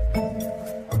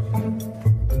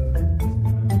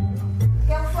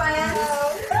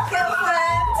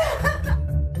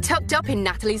 Tucked up in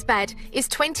Natalie's bed is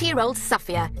 20-year-old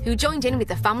Safia, who joined in with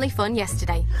the family fun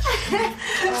yesterday.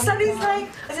 Sunny's like,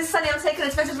 is this Sunny? I'm taking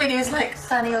a special video. It's like,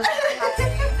 Sunny,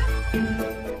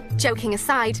 Joking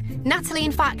aside, Natalie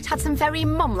in fact had some very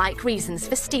mum-like reasons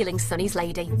for stealing Sunny's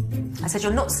lady. I said,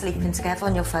 you're not sleeping together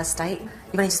on your first date.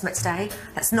 You've only just met today.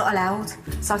 That's not allowed.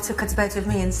 So I took her to bed with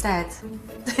me instead.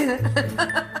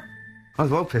 I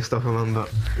was well pissed off at Mum,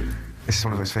 but it's just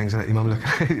one of those things, isn't it?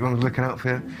 Your mum's looking out for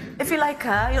you. If you like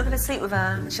her, you're not going to sleep with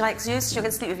her. She likes you, so she's not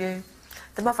going to sleep with you.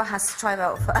 The mother has to try her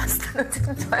out first.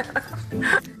 Didn't try her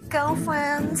out.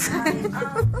 Girlfriend.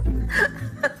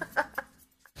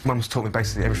 Mum's taught me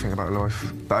basically everything about life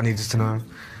that I needed to know.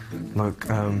 Like,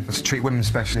 to treat women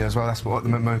specially as well. That's what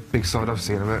the big side I've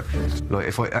seen of it. Like,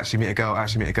 if I actually meet a girl,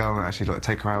 and actually like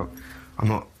take her out, I'm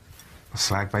not a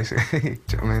slag, basically. Do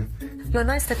you know what I mean? You're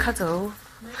nice to cuddle.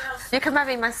 You can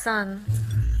marry my son.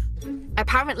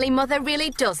 Apparently, Mother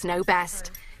really does know best,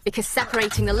 because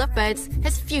separating the lovebirds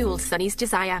has fueled Sunny's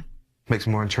desire. Makes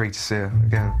me more intrigued to see her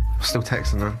again. I'm still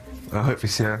texting her. I'll hopefully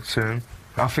see her soon.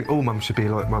 I think all mums should be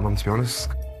like my mum, to be honest.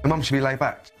 My mum should be laid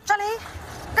back. Johnny,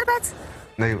 go to bed.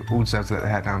 They all deserve to let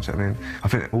their hair down, do you know what I mean? I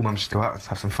think all mums should go out and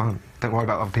have some fun. Don't worry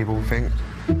about what other people think.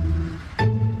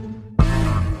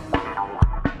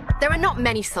 There are not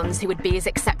many sons who would be as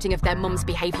accepting of their mum's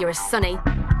behaviour as Sunny.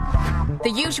 The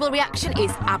usual reaction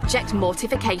is abject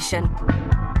mortification.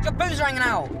 Your boobs are hanging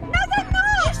out. No, they're not.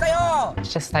 Yes, they are.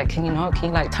 It's just like, can you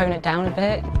like tone it down a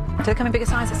bit? Do they come in bigger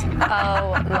sizes?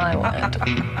 Oh, my word.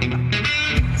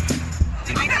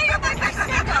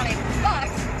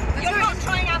 You're not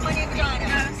trying out my new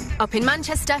vagina. Up in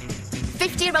Manchester,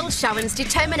 50-year-old Sharon's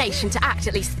determination to act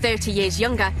at least 30 years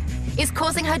younger is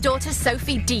causing her daughter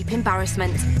Sophie deep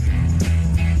embarrassment.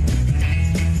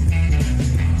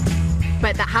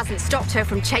 But that hasn't stopped her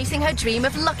from chasing her dream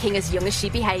of looking as young as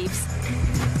she behaves.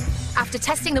 After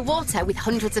testing the water with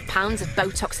hundreds of pounds of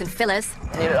Botox and fillers,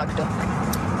 You look like a dog.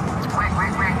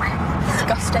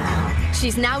 disgusting.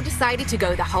 She's now decided to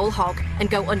go the whole hog and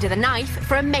go under the knife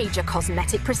for a major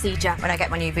cosmetic procedure. When I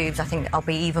get my new boobs, I think I'll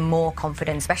be even more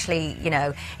confident, especially, you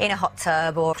know, in a hot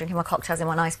tub or drinking my cocktails in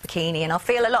my nice bikini, and I'll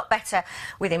feel a lot better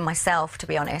within myself, to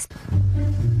be honest.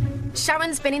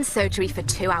 Sharon's been in surgery for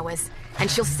 2 hours,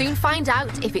 and she'll soon find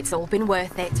out if it's all been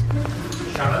worth it.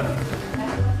 Sharon?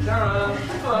 Sharon,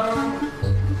 hello.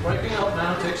 Waking up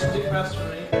now, take some deep breaths for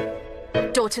me.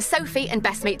 Daughter Sophie and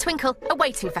best mate Twinkle are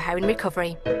waiting for her in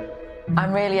recovery.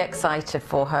 I'm really excited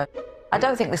for her. I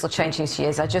don't think this will change who she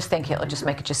is. I just think it'll just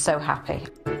make her just so happy.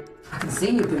 I can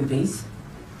see your boobies.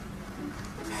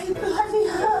 They bloody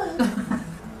hurt.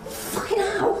 Fucking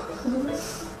hell.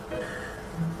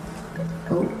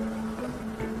 Oh.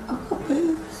 I've got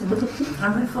boobs.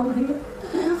 Am I falling?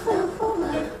 I fell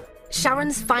forward.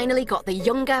 Sharon's finally got the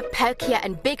younger, perkier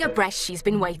and bigger breasts she's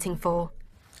been waiting for.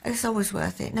 It's always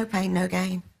worth it. No pain, no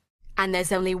gain. And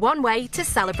there's only one way to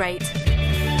celebrate.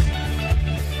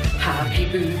 Happy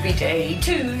booby day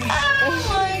to you. Oh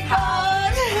my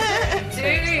God. To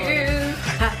you.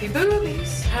 Happy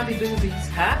boobies, happy boobies,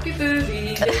 happy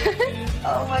boobies.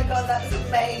 Oh my God, that's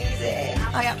amazing.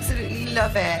 I absolutely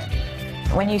love it.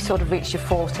 When you sort of reach your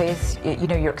 40s, you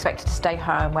know, you're expected to stay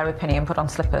home, wear a pinny and put on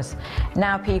slippers.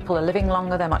 Now people are living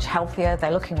longer, they're much healthier,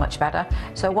 they're looking much better.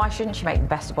 So why shouldn't she make the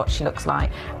best of what she looks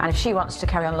like? And if she wants to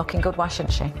carry on looking good, why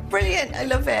shouldn't she? Brilliant, I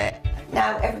love it.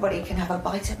 Now everybody can have a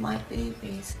bite of my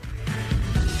boobies.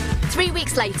 3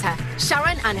 weeks later,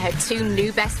 Sharon and her 2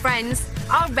 new best friends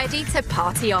are ready to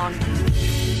party on.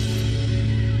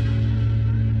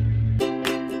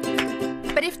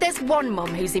 But if there's one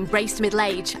mum who's embraced middle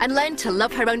age and learned to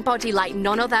love her own body like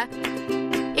none other,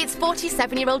 it's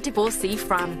 47-year-old divorcee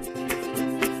Fran.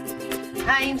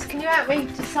 Ames, can you help me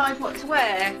decide what to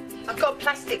wear? I've got a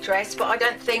plastic dress, but I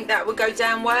don't think that would go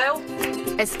down well.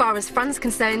 As far as Fran's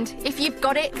concerned, if you've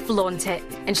got it, flaunt it.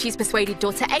 And she's persuaded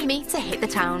daughter Amy to hit the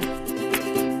town.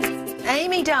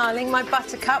 Amy, darling, my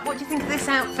buttercup, what do you think of this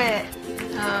outfit?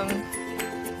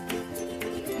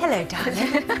 Hello,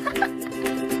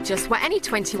 darling. Just what any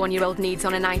 21-year-old needs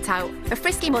on a night out. A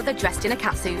frisky mother dressed in a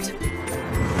catsuit.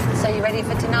 So you ready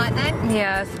for tonight then?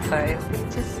 Yeah, I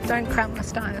suppose. Just don't cramp my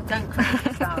style. Don't cramp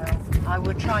your style. I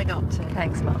would try not to.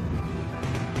 Thanks, Mum.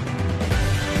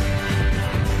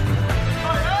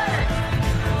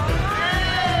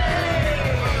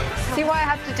 See what I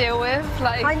have to deal with?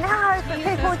 Like, I know, but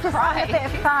people just have a bit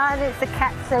of fun. It's the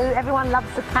catsuit. Everyone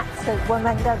loves the catsuit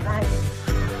woman, don't they?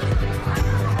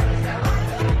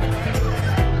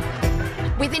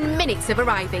 Within minutes of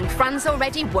arriving, Fran's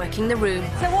already working the room.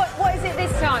 So what is it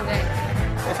this time then?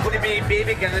 It's going to be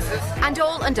baby Guinnesses. And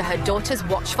all under her daughter's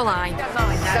watchful eye.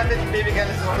 Send it to baby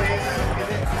Guinnesses,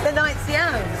 please. The night's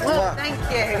young. Well, thank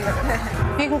you.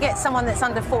 If you can get someone that's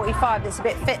under 45 that's a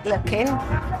bit fit looking,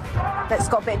 that's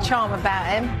got a bit of charm about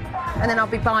him, and then I'll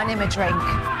be buying him a drink.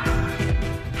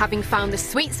 Having found the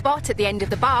sweet spot at the end of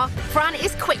the bar, Fran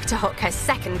is quick to hook her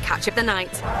second catch of the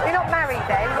night. You're not married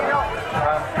then? You're not...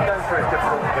 Going through a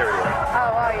difficult period.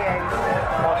 Oh, are you?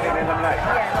 Martin in the neck.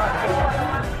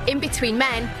 Yeah, In between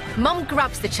men, Mum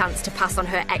grabs the chance to pass on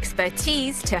her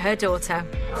expertise to her daughter.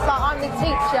 So I'm the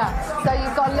teacher, so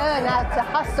you've got to learn how to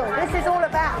hustle. This is all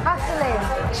about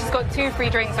hustling. she's got 2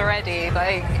 free drinks already.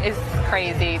 Like, it's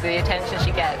crazy the attention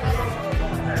she gets.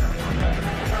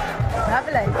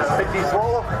 Lovely. Did you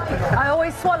swallow? I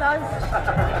always swallow.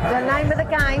 The name of the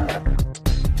game.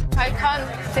 I can't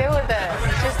deal with it.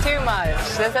 It's just too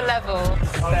much. There's a level.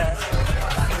 No.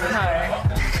 No.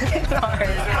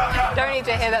 Don't need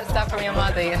to hear that stuff from your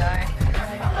mother, you know.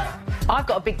 I've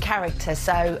got a big character,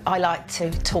 so I like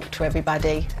to talk to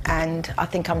everybody, and I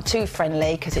think I'm too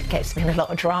friendly because it gets me in a lot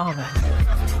of drama.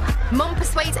 Mum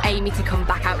persuades Amy to come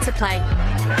back out to play.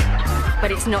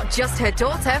 But it's not just her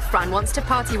daughter Fran wants to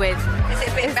party with. Is it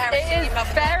a bit embarrassing? It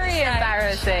is very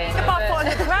embarrassing. If I thought I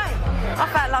looked great. I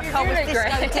felt like I was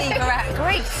disco diva out of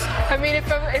Greece. I mean,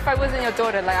 if I wasn't your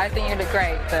daughter, like, I think you look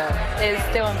great, but it's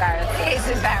still embarrassing. It is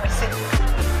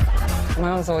embarrassing. My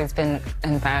mum's always been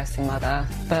an embarrassing mother,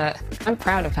 but I'm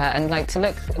proud of her. And, like, to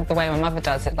look the way my mother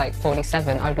does at, like,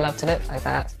 47, I'd love to look like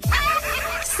that.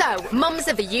 So, mums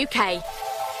of the UK,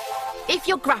 if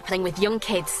you're grappling with young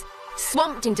kids,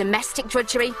 swamped in domestic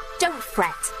drudgery, don't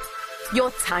fret. Your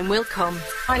time will come.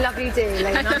 I love you dearly,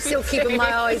 and I'm still keeping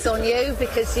my eyes on you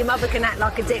because your mother can act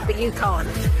like a dick, but you can't.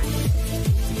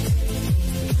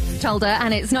 told her,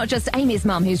 and it's not just Amy's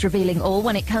mum who's revealing all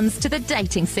when it comes to the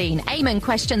dating scene. Eamon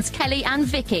questions Kelly and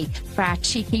Vicky for our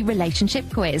cheeky relationship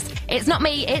quiz. It's not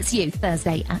me, it's you,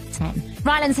 Thursday at 10.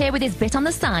 Ryland's here with his bit on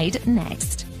the side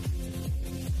next.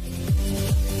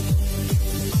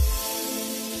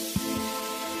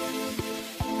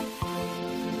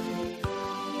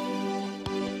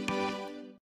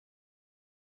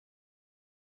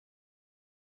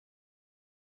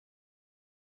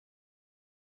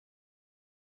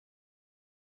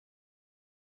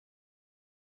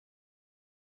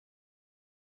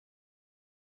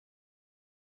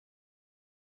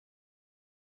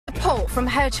 Support from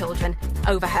her children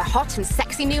over her hot and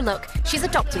sexy new look she's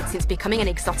adopted since becoming an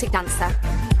exotic dancer.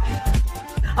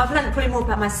 I've learned probably more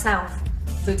about myself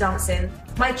through dancing.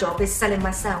 My job is selling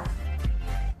myself.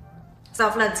 So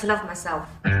I've learned to love myself.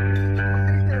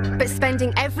 But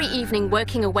spending every evening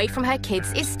working away from her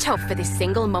kids is tough for this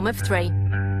single mum of 3.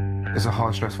 It's a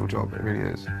hard, stressful job, it really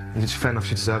is. It's fair enough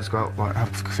she deserves to go out, like,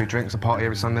 have a few drinks, a party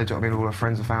every Sunday, do you know what I mean, with all her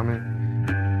friends and family.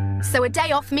 So a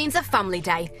day off means a family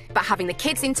day, but having the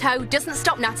kids in tow doesn't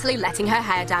stop Natalie letting her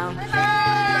hair down.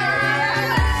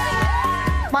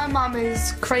 My mum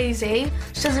is crazy.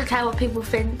 She doesn't care what people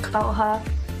think about her.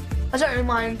 I don't really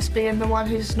mind being the one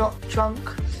who's not drunk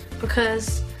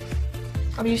because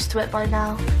I'm used to it by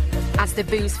now. As the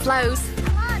booze flows,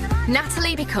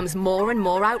 Natalie becomes more and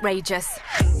more outrageous.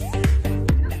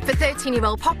 For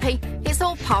 13-year-old Poppy, it's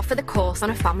all par for the course on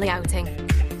a family outing.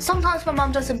 Sometimes my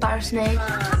mum does embarrass me.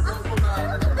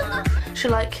 She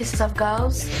like kisses other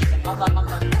girls.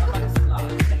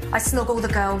 I snog all the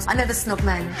girls. I never snog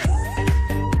men.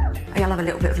 I love a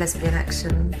little bit of lesbian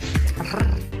action.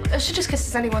 She just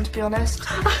kisses anyone, to be honest.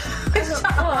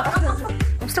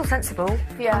 I'm still sensible.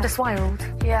 Yeah. I'm just wild.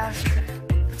 Yeah, that's true.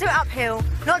 Do it uphill,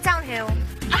 not downhill.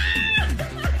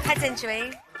 Head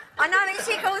injury. I know, isn't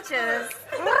she gorgeous?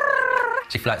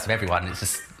 She flirts with everyone.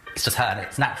 It's just her, and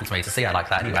it's natural to me to see her like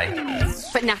that anyway.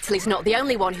 But Natalie's not the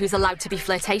only one who's allowed to be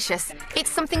flirtatious. It's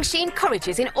something she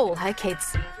encourages in all her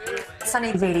kids.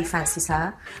 Sonny really fancies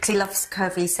her because he loves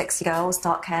curvy, sexy girls,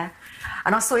 dark hair.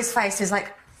 And I saw his face, he was like,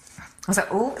 I was like,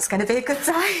 oh, it's going to be a good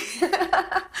day.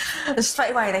 And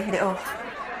straight away they hit it off.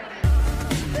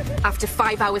 After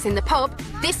 5 hours in the pub,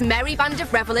 this merry band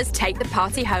of revellers take the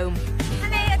party home.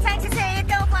 Honey, it's time to see your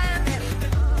girlfriend.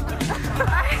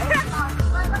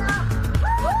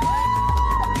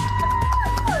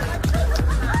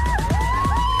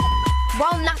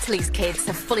 While Natalie's kids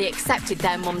have fully accepted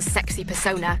their mum's sexy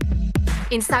persona,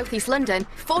 in South East London,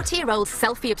 40-year-old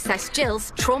selfie-obsessed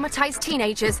Jill's traumatised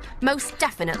teenagers most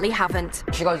definitely haven't.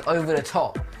 She goes over the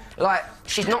top. Like,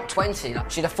 she's not 20,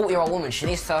 like, she's a 40-year-old woman. She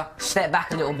needs to step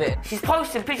back a little bit. She's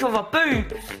posting a picture of her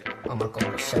boobs. Oh my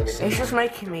God, it's sexy. It's just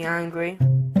making me angry.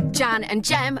 Jan and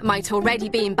Jem might already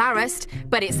be embarrassed,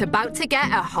 but it's about to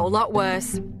get a whole lot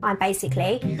worse. I'm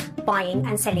basically buying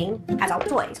and selling adult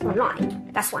toys online.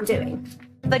 That's what I'm doing.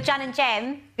 But Jan and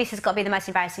Jem, this has got to be the most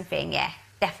embarrassing thing, yeah.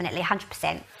 Definitely,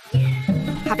 100%.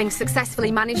 Having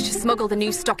successfully managed to smuggle the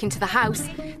new stock into the house,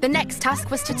 the next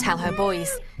task was to tell her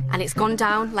boys, and it's gone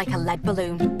down like a lead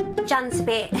balloon. Jan's a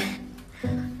bit...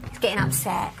 he's getting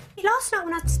upset. Last night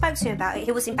when I spoke to him about it,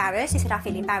 he was embarrassed. He said, I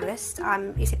feel embarrassed.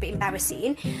 It's a bit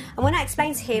embarrassing. And when I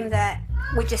explained to him that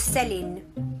we're just selling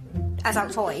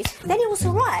adult toys, then he was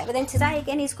all right. But then today,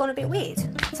 again, he's gone a bit weird.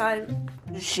 So...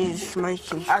 She's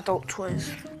making adult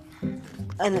toys.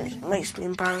 And it makes me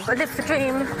embarrassed. I live the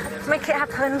dream. Make it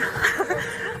happen.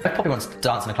 I probably wants to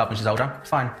dance in a club when she's older. It's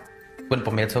fine. Wouldn't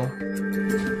bother me at all.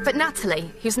 But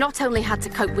Natalie, who's not only had to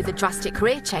cope with a drastic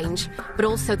career change, but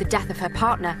also the death of her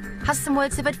partner, has some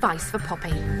words of advice for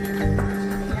Poppy.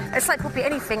 It's like Poppy,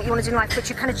 anything you want to do in life which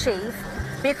you can achieve,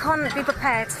 but you can't be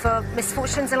prepared for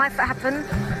misfortunes in life that happen.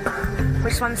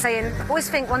 Which is what I'm saying. Always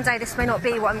think one day this may not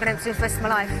be what I'm going to do for the rest of my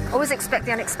life. Always expect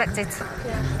the unexpected,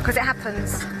 because it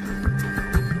happens.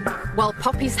 While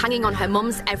Poppy's hanging on her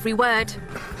mum's every word.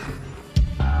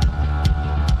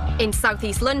 In South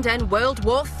East London, World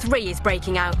War III is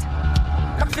breaking out.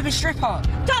 Look at me stripper.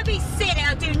 Don't be silly,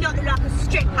 I do not look like a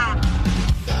stripper.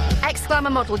 Ex-glamour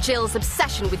model Jill's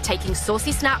obsession with taking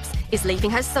saucy snaps is leaving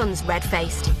her sons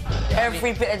red-faced.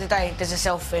 Every bit of the day, there's a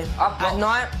selfie. At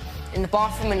night, in the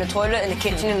bathroom, in the toilet, in the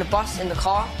kitchen, in the bus, in the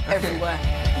car, everywhere.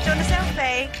 Do you want a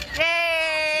selfie?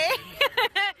 Yay!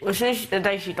 Well, as soon as the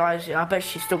day she dies, I bet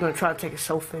she's still going to try to take a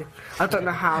selfie. I don't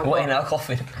know how. What, in her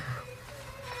coffin?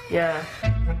 Yeah.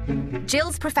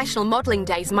 Jill's professional modelling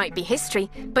days might be history,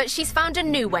 but she's found a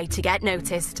new way to get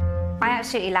noticed. I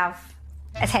absolutely love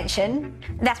attention.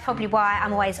 That's probably why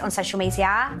I'm always on social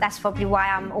media. That's probably why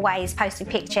I'm always posting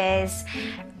pictures,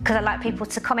 because I like people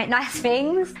to comment nice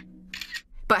things.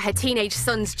 But her teenage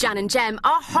sons, Jan and Jem,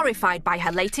 are horrified by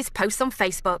her latest posts on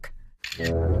Facebook.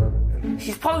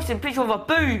 She's posting pictures of her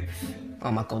boobs.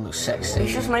 Oh my God, looks sexy.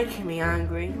 It's just making me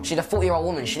angry. She's a 40-year-old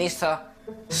woman. She needs to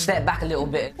step back a little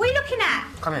bit. What are you looking at?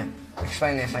 Come here.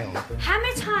 Explain this, hang on. How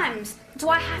many times do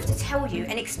I have to tell you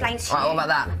and explain to you? Right, what about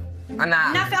that? And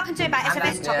that. Nothing I can do about it. It's a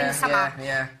best top in the summer.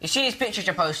 Yeah. You see these pictures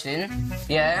you're posting?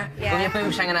 Yeah? Yeah. With your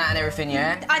boobs hanging out and everything,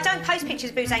 yeah? I don't post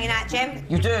pictures of boobs hanging out, Jem.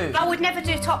 You do? I would never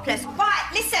do topless. Right,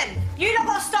 listen. You lot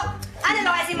got to stop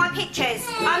analysing my pictures.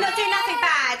 I'm not doing nothing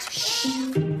bad. Shh.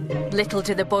 Little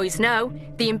do the boys know,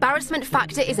 the embarrassment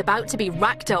factor is about to be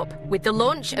racked up with the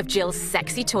launch of Jill's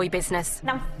sexy toy business.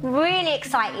 I'm really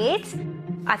excited.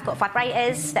 I've got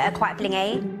vibrators that are quite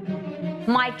blingy.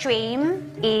 My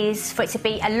dream is for it to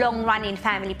be a long-running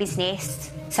family business,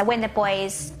 so when the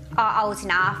boys are old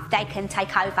enough, they can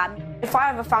take over. If I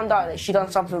ever found out that she'd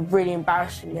done something really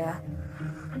embarrassing, yeah,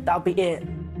 that'll be it.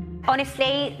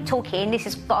 Honestly, talking, this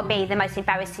has got to be the most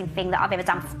embarrassing thing that I've ever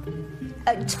done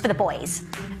for the boys,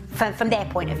 from their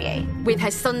point of view. With her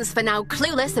sons for now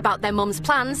clueless about their mum's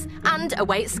plans and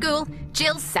away at school,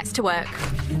 Jill sets to work.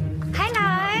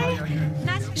 Hello.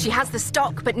 She has the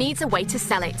stock but needs a way to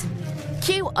sell it.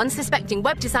 Cue unsuspecting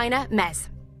web designer Mez.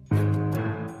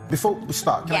 Before we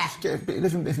start, can I just get a bit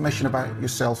of information about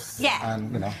yourself? Yeah.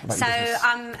 And, you know, about so your business?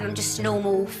 I'm just a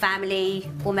normal family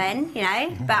woman, you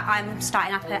know, but I'm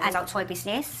starting up an adult toy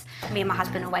business. Me and my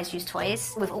husband always use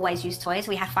toys. We've always used toys.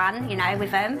 We have fun, you know,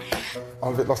 with them.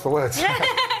 I'm a bit lost for words.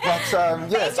 But it's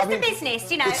just a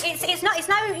business, you know. It's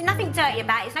nothing dirty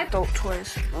about it. It's no adult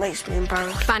toys. Makes me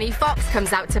embarrassed. Fanny Fox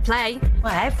comes out to play.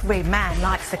 Well, every man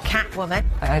likes a Catwoman.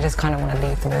 I just kind of want to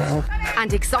leave the room.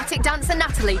 And exotic dancer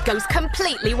Natalie goes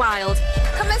completely wild.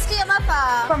 Come and see your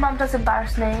mother. My mum does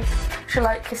embarrass me. She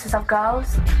like kisses of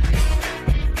girls.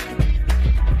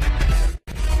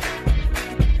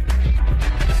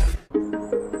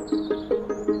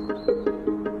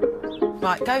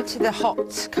 Right, go to the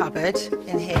hot cupboard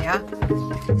in here.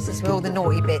 This is where all the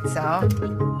naughty bits are.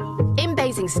 In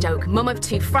Basingstoke, mum of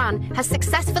two Fran has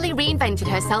successfully reinvented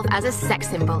herself as a sex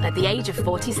symbol at the age of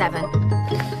 47.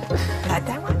 Like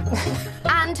that one?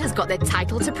 And has got the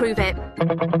title to prove it.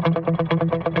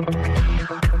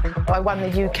 I won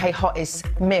the UK Hottest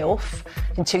MILF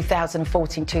in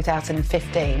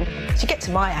 2014-2015. So you get to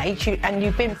my age and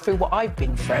you've been through what I've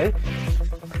been through,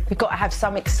 you've got to have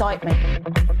some excitement.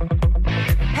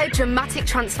 Her dramatic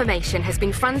transformation has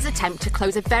been Fran's attempt to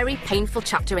close a very painful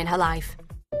chapter in her life.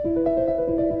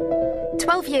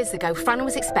 12 years ago, Fran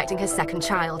was expecting her second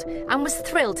child and was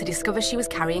thrilled to discover she was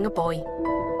carrying a boy.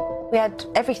 We had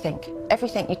everything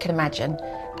you can imagine.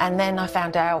 And then I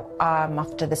found out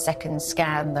after the second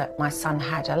scan that my son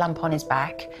had a lump on his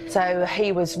back. So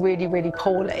he was really, really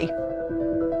poorly.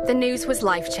 The news was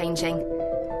life-changing.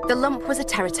 The lump was a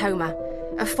teratoma,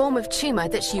 a form of tumour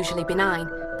that's usually benign,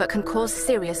 but can cause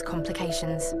serious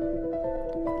complications.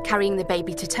 Carrying the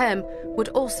baby to term would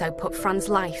also put Fran's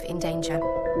life in danger.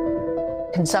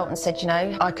 Consultant said, you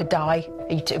know, I could die.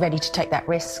 Are you ready to take that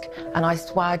risk? And I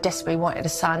desperately wanted a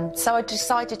son, so I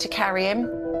decided to carry him.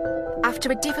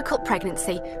 After a difficult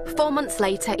pregnancy, 4 months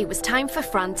later, it was time for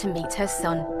Fran to meet her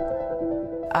son.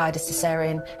 I had a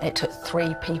cesarean, and it took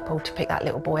 3 people to pick that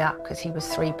little boy up because he was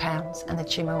 3 pounds and the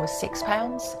tumour was 6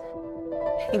 pounds.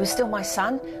 He was still my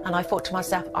son, and I thought to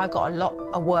myself, I've got a lot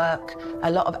of work,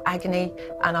 a lot of agony,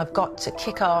 and I've got to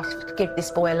kick off to give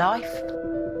this boy a life.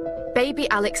 Baby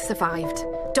Alex survived.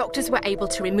 Doctors were able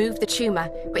to remove the tumour,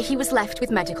 but he was left with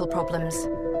medical problems.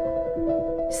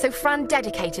 So Fran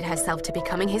dedicated herself to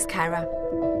becoming his carer.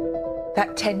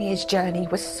 That 10 years journey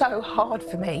was so hard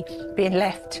for me, being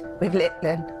left with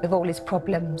Litland, with all his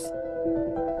problems.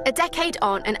 A decade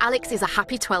on, and Alex is a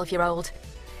happy 12-year-old.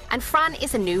 And Fran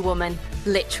is a new woman,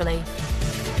 literally.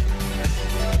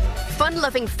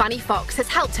 Fun-loving Fanny Fox has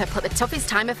helped her put the toughest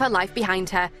time of her life behind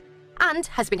her and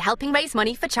has been helping raise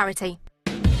money for charity.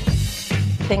 I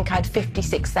think I had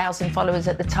 56,000 followers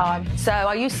at the time. So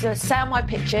I used to sell my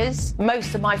pictures.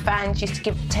 Most of my fans used to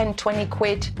give 10, 20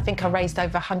 quid. I think I raised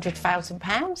over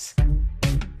 £100,000.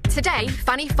 Today,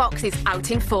 Fanny Fox is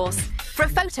out in force. For a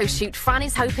photo shoot, Fran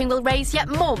is hoping will raise yet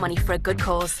more money for a good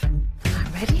cause.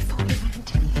 I'm ready for you,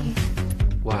 Anthony.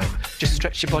 Wow. Just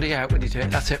stretch your body out when you do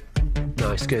it. That's it.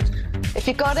 Nice, good. If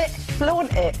you got it,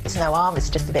 flaunt it. It's no harm,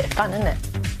 it's just a bit of fun, isn't it?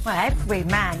 Well, every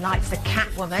man likes a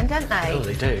Catwoman, don't they? Oh,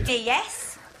 they do.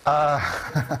 Yes.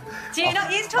 Do you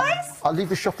not use toys? I leave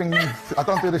the shopping. I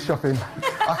don't do the shopping.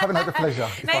 I haven't had the pleasure.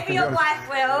 Maybe your wife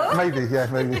will. Maybe, yeah,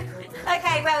 maybe.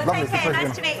 OK, well, Lovely, take care.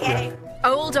 Nice to meet you. Yeah.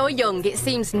 Old or young, it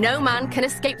seems no man can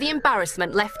escape the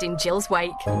embarrassment left in Jill's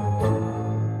wake.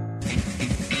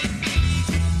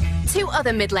 Two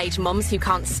other middle-aged mums who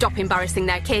can't stop embarrassing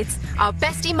their kids are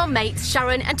bestie mum mates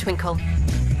Sharon and Twinkle.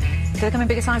 Do they come in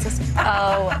bigger sizes?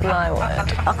 Oh, my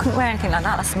word. I couldn't wear anything like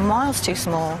that. That's miles too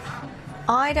small.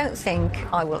 I don't think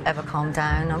I will ever calm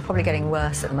down. I'm probably getting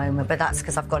worse at the moment, but that's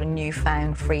because I've got a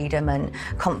newfound freedom and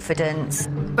confidence.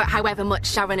 But however much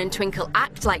Sharon and Twinkle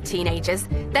act like teenagers,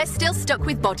 they're still stuck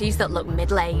with bodies that look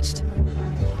middle-aged.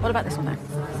 What about this one, though?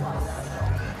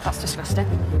 That's disgusting.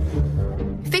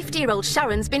 50-year-old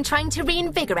Sharon's been trying to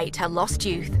reinvigorate her lost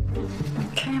youth.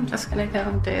 Okay, I'm just going to go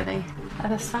and do the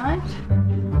other side.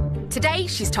 Today,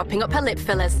 she's topping up her lip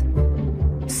fillers.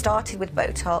 Started with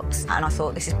Botox, and I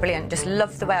thought, this is brilliant. Just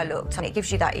love the way I looked, and it gives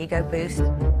you that ego boost.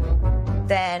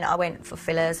 Then I went for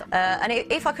fillers, and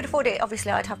if I could afford it,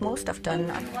 obviously I'd have more stuff done.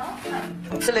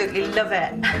 Absolutely love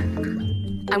it.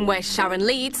 And where Sharon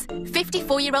leads,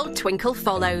 54-year-old Twinkle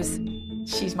follows.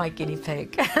 She's my guinea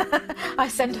pig. I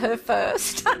sent her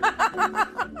first.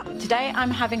 Today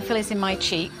I'm having fillers in my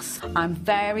cheeks. I'm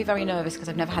very, very nervous because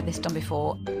I've never had this done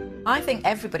before. I think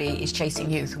everybody is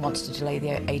chasing youth who wants to delay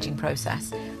the ageing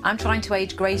process. I'm trying to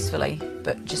age gracefully,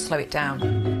 but just slow it down.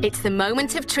 It's the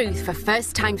moment of truth for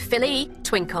first-time filly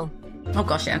Twinkle. Oh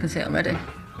gosh, yeah, I can see it already.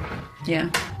 Yeah,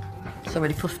 it's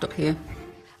already puffed up here.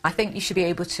 I think you should be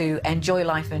able to enjoy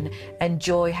life and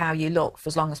enjoy how you look for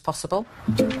as long as possible.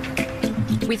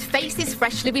 With faces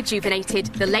freshly rejuvenated,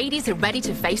 the ladies are ready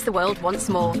to face the world once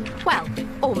more. Well,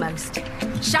 almost.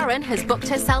 Sharon has booked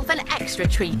herself an extra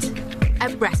treat, a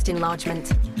breast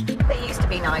enlargement. They used to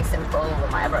be nice and full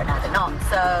and whatever, and now they're not,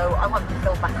 so I want them to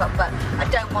fill back up, but I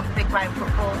don't want the big round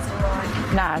footballs.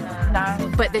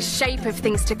 No. But the shape of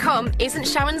things to come isn't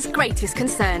Sharon's greatest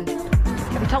concern.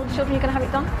 Have you told the children you're going to have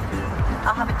it done?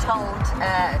 I haven't told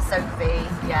Sophie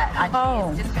yet, and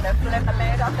she's just going to flip a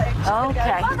lid, I think.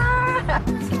 Okay.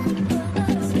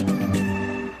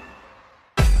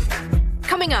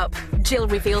 Coming up, Jill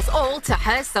reveals all to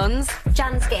her sons.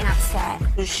 Jan's getting upset.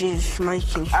 She's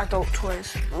making adult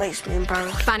toys. Makes me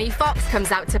embarrassed. Fanny Fox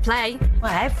comes out to play.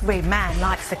 Well, every man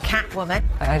likes a Catwoman.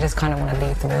 I just kind of want to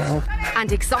leave the room.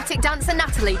 And exotic dancer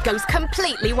Natalie goes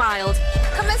completely wild.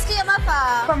 Come and see your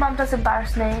mother. My mum does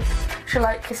embarrass me. She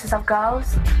like kisses of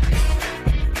girls.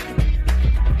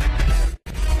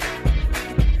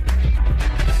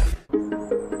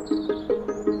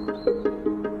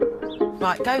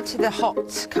 Right, go to the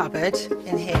hot cupboard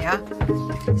in here.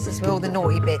 This is where all the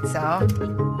naughty bits are.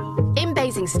 In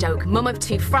Basingstoke, mum of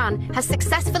two Fran has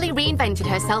successfully reinvented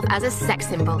herself as a sex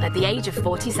symbol at the age of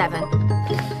 47.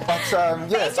 But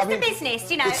it's just a business,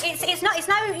 you know. It's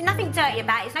nothing dirty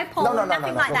about it. It's no porn,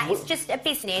 nothing like that. It's just a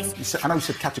business. I know you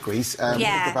said categories.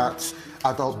 Yeah. Talk about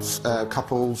adults,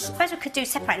 couples. I suppose we could do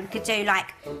separate. We could do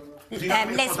like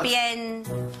lesbians,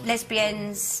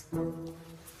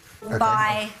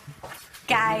 bi,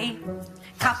 gay,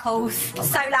 couples,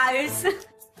 solos.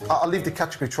 I'll leave the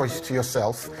category choice to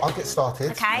yourself. I'll get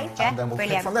started. Okay, yeah, and then we'll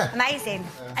brilliant. take from there. Amazing.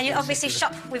 And you obviously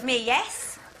shop with me,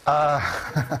 yes?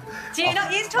 Do you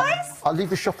not use toys? I'll leave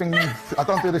the shopping. I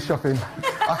don't do the shopping.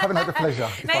 I haven't had the pleasure.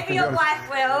 Maybe your wife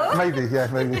will. Maybe, yeah,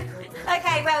 maybe.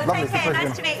 Okay, well, Lovely, take care.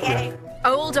 Nice to meet you.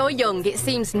 Old or young, it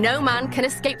seems no man can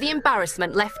escape the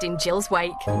embarrassment left in Jill's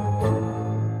wake.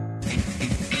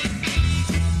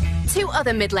 Two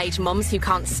other middle-aged mums who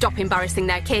can't stop embarrassing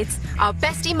their kids are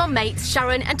bestie mum mates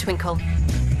Sharon and Twinkle.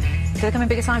 Do they come in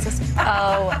bigger sizes?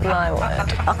 Oh, my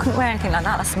word. I couldn't wear anything like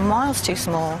that. That's miles too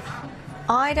small.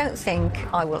 I don't think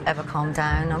I will ever calm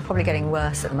down. I'm probably getting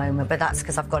worse at the moment, but that's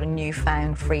because I've got a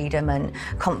newfound freedom and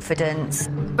confidence.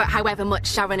 But however much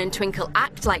Sharon and Twinkle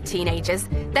act like teenagers,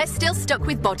 they're still stuck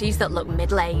with bodies that look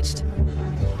middle-aged.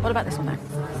 What about this one, though?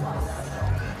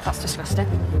 That's disgusting.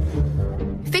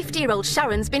 50-year-old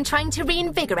Sharon's been trying to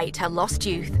reinvigorate her lost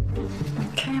youth.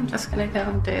 Okay, I'm just going to go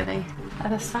and do the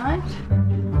other side.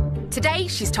 Today,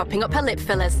 she's topping up her lip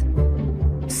fillers.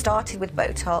 Started with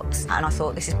Botox, and I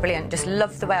thought, this is brilliant. Just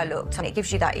love the way I looked, and it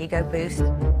gives you that ego boost.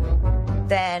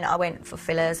 Then I went for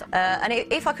fillers, and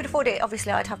if I could afford it,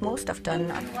 obviously I'd have more stuff done.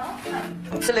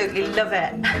 Absolutely love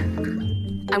it.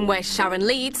 And where Sharon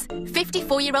leads,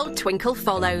 54-year-old Twinkle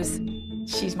follows.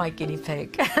 She's my guinea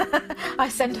pig. I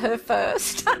sent her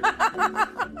first.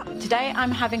 Today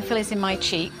I'm having fillers in my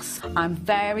cheeks. I'm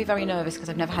very, very nervous because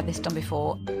I've never had this done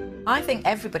before. I think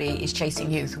everybody is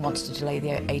chasing youth who wants to delay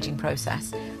the ageing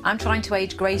process. I'm trying to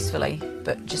age gracefully,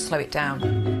 but just slow it down.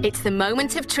 It's the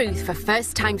moment of truth for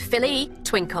first-time filly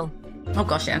Twinkle. Oh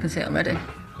gosh, yeah, I can see it already.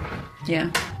 Yeah,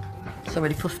 it's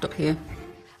already puffed up here.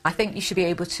 I think you should be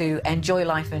able to enjoy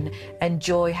life and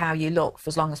enjoy how you look for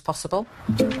as long as possible.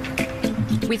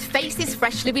 With faces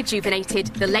freshly rejuvenated,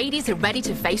 the ladies are ready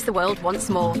to face the world once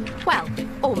more. Well,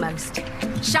 almost.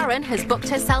 Sharon has booked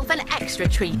herself an extra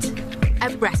treat, a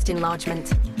breast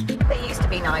enlargement. They used to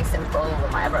be nice and full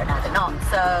and whatever, and now they're not.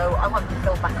 So I want them to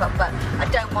fill back up, but I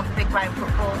don't want the big round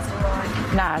footballs.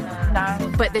 No.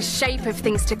 But the shape of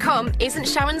things to come isn't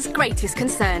Sharon's greatest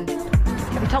concern.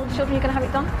 Have you told the children you're going to have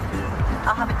it done?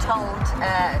 I haven't told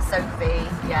Sophie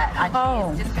yet,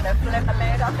 and she's just going to flip a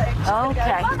lid, I think.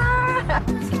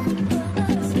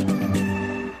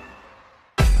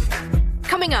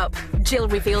 Coming up, Jill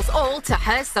reveals all to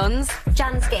her sons.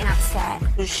 Jan's getting upset.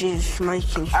 She's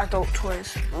making adult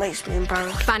toys. Makes me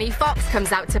embarrassed. Fanny Fox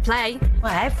comes out to play.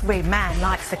 Well, every man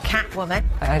likes a Catwoman.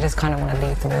 I just kind of want to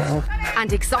leave the room.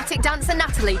 And exotic dancer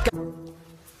Natalie.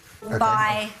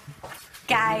 Bi,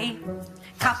 gay,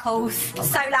 couples,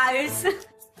 solos.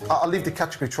 I'll leave the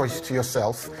category choice to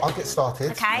yourself. I'll get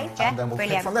started. Okay, yeah, and then we'll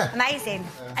brilliant. take from there. Amazing.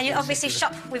 And you obviously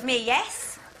shop with me, yes?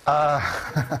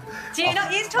 Do you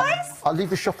not use toys? I'll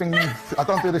leave the shopping. I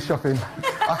don't do the shopping.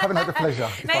 I haven't had the pleasure.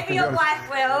 Maybe your wife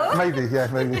will. Maybe, yeah,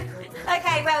 maybe.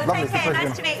 Okay, well, Lovely, take care.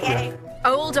 Nice to meet you.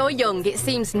 Old or young, it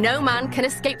seems no man can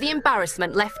escape the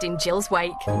embarrassment left in Jill's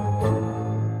wake.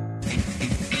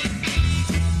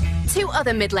 Two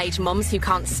other middle-aged mums who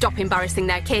can't stop embarrassing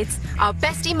their kids are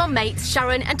bestie mum mates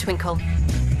Sharon and Twinkle. Do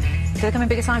they come in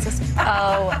bigger sizes?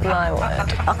 Oh, my word.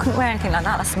 I couldn't wear anything like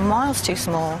that. That's miles too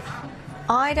small.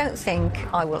 I don't think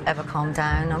I will ever calm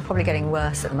down. I'm probably getting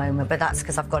worse at the moment, but that's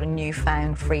because I've got a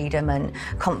newfound freedom and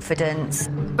confidence.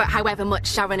 But however much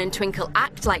Sharon and Twinkle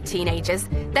act like teenagers,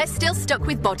 they're still stuck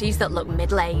with bodies that look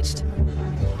middle-aged.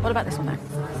 What about this one, though?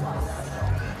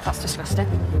 That's disgusting.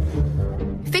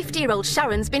 50-year-old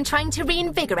Sharon's been trying to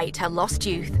reinvigorate her lost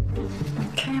youth.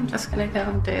 Okay, I'm just going to go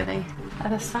and do the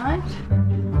other side.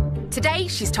 Today,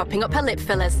 she's topping up her lip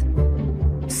fillers.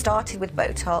 Started with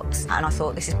Botox, and I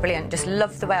thought, this is brilliant. Just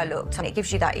love the way I looked, and it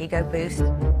gives you that ego boost.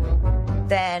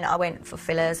 Then I went for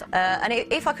fillers, and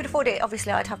if I could afford it,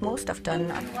 obviously I'd have more stuff done.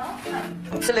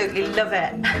 Absolutely love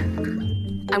it.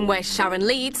 And where Sharon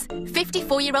leads,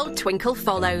 54-year-old Twinkle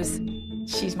follows.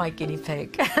 She's my guinea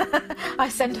pig. I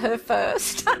sent her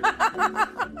first.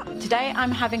 Today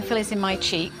I'm having fillers in my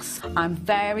cheeks. I'm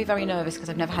very, very nervous because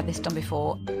I've never had this done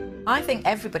before. I think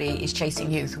everybody is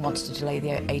chasing youth who wants to delay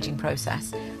the ageing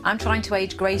process. I'm trying to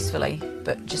age gracefully,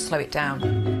 but just slow it down.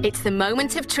 It's the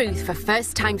moment of truth for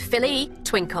first-time filly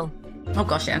Twinkle. Oh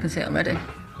gosh, yeah, I can see it already.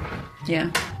 Yeah,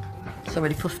 it's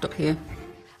already puffed up here.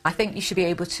 I think you should be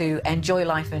able to enjoy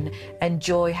life and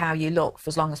enjoy how you look for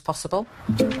as long as possible.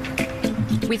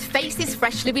 With faces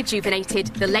freshly rejuvenated,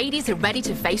 the ladies are ready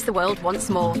to face the world once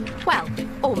more. Well,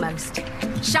 almost.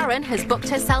 Sharon has booked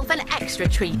herself an extra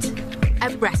treat, a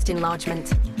breast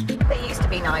enlargement. They used to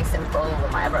be nice and full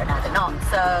and whatever, and now they're not.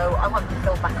 So I want them to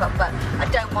fill back up, but I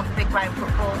don't want the big round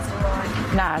footballs.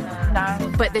 No.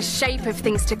 But the shape of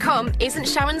things to come isn't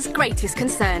Sharon's greatest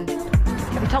concern.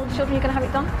 Have you told the children you're going to have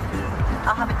it done?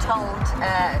 I haven't told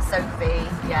Sophie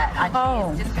yet, and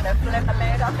she's just going to flip a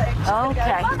lid, I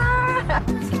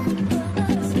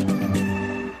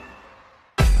think.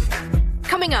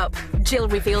 Coming up, Jill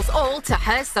reveals all to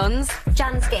her sons.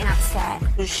 Jan's getting upset.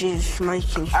 She's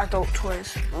making adult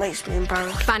toys. Makes me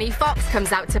embarrassed. Fanny Fox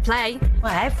comes out to play.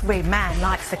 Well, every man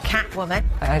likes a Catwoman.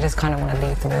 I just kind of want to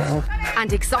leave the room.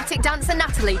 And exotic dancer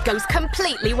Natalie goes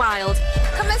completely wild.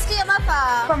 Come and see your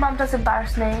mother. My mum does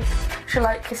embarrass me. She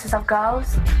like kisses of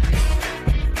girls.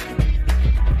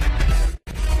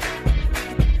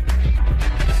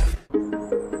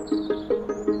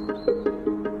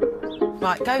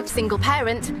 Right, go. Single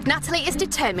parent, Natalie is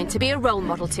determined to be a role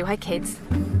model to her kids.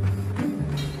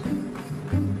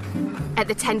 At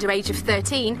the tender age of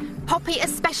 13, Poppy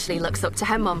especially looks up to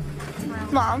her mum.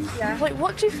 Mum, like,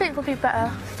 what do you think would be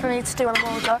better for me to do when I'm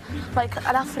older? Like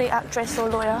an athlete, actress or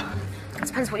lawyer? It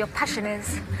depends what your passion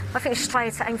is. I think you should try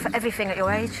to aim for everything at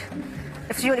your age.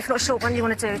 If you're not sure what one you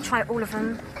want to do, try all of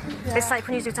them. Yeah. It's like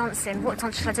when you do dancing. What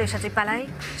dance should I do? Should I do ballet?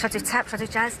 Should I do tap? Should I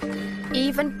do jazz?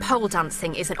 Even pole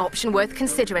dancing is an option worth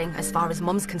considering as far as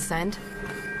Mum's concerned.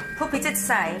 Poppy did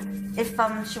say if she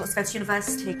wants to go to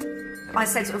university, I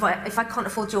said to her, if I can't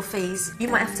afford your fees, you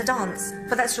might have to dance.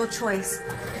 But that's your choice.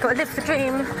 You've got to live the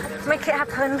dream, make it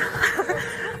happen.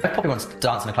 If Poppy wants to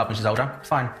dance in a club when she's older,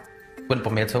 fine. Wouldn't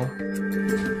bother me at all.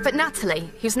 But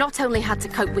Natalie, who's not only had to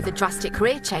cope with a drastic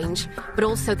career change, but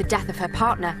also the death of her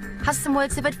partner, has some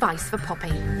words of advice for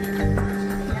Poppy.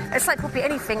 It's like Poppy,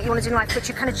 anything you want to do in life which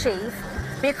you can achieve,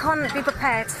 but you can't be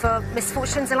prepared for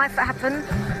misfortunes in life that happen.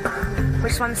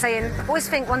 Which is what I'm saying. Always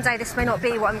think one day this may not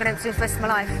be what I'm going to do for the rest of my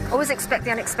life. Always expect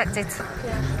the unexpected,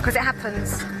 because it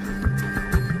happens.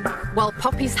 While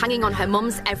Poppy's hanging on her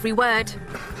mum's every word.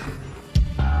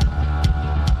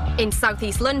 In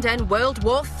southeast London, World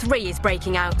War III is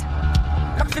breaking out.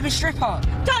 Like a flipping stripper.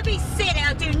 Don't be silly,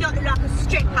 I do not look like a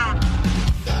stripper.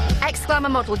 Ex-glamour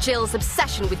model Jill's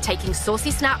obsession with taking saucy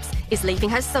snaps is leaving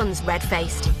her sons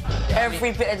red-faced.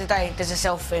 Every bit of the day, there's a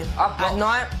selfie. At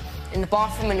night, in the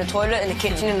bathroom, in the toilet, in the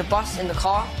kitchen, in the bus, in the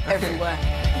car, everywhere.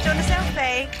 Do you want a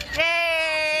selfie?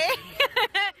 Yay!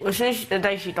 Well, as soon as the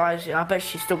day she dies, I bet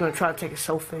she's still going to try to take a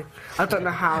selfie. I don't know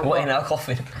how. What, in her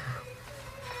coffin?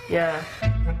 Yeah.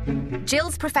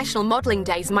 Jill's professional modelling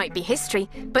days might be history,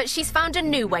 but she's found a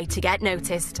new way to get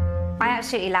noticed. I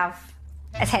absolutely love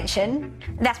attention.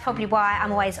 That's probably why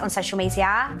I'm always on social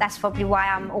media. That's probably why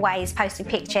I'm always posting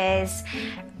pictures,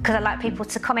 because I like people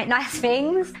to comment nice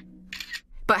things.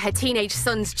 But her teenage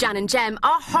sons, Jan and Jem,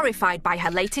 are horrified by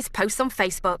her latest posts on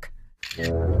Facebook.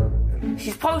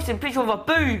 She's posting pictures of her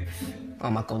boobs. Oh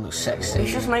my God, looks sexy.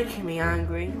 It's just making me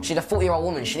angry. She's a 40-year-old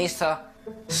woman. She needs to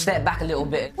step back a little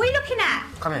bit. What are you looking at?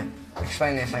 Come here.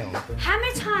 Explain this, hang on. How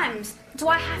many times do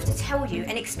I have to tell you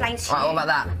and explain to you? Right, what about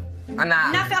that? And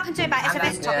that. Nothing I can do about it. It's a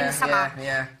best job in the summer.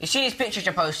 Yeah. You see these pictures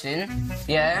you're posting?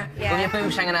 Yeah? With your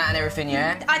boobs hanging out and everything,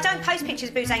 yeah? I don't post pictures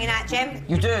of boobs hanging out, Jem.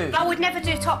 You do? I would never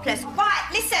do topless. Right,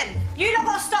 listen. You lot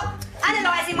got to stop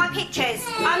analysing my pictures.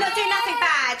 I'm not doing nothing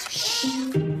bad. Shh.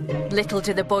 Little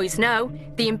do the boys know,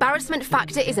 the embarrassment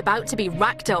factor is about to be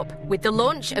racked up with the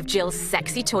launch of Jill's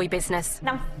sexy toy business.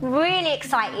 I'm really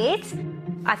excited.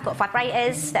 I've got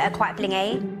vibrators that are quite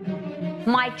blingy.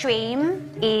 My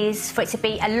dream is for it to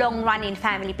be a long-running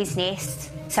family business,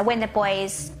 so when the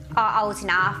boys are old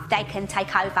enough, they can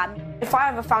take over. If I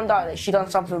ever found out that she'd done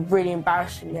something really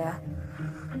embarrassing,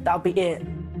 that'll be it.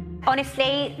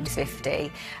 Honestly,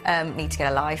 50, need to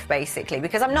get a life, basically,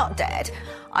 because I'm not dead.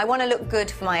 I want to look good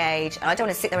for my age, and I don't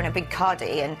want to sit there in a big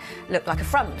cardi and look like a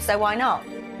frump, so why not?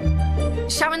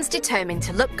 Sharon's determined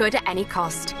to look good at any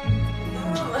cost.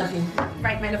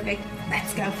 Right, my lovely.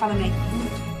 Let's go, follow me.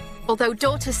 Although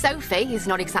daughter Sophie is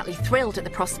not exactly thrilled at the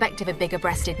prospect of a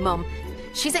bigger-breasted mum,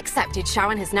 she's accepted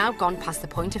Sharon has now gone past the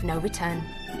point of no return.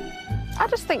 I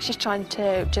just think she's trying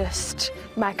to just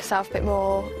make herself a bit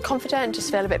more confident, just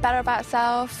feel a bit better about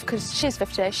herself, because she's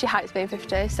 50, she hates being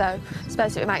 50, so I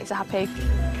suppose it makes her happy.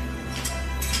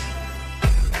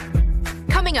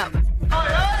 Coming up,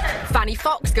 Fanny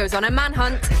Fox goes on a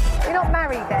manhunt. You're not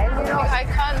married then? You're not... I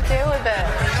can't deal with it.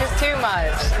 It's just too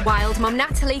much. Wild mum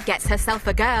Natalie gets herself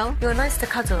a girl. You're nice to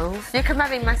cuddle. You can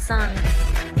marry my son.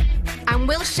 And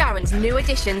will Sharon's new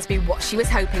additions be what she was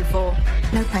hoping for?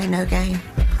 No pain, no gain.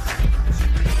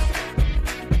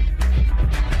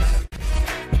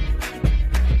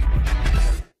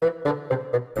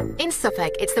 In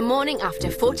Suffolk, it's the morning after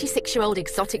 46-year-old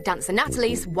exotic dancer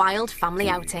Natalie's wild family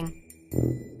outing.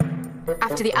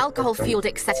 After the alcohol-fueled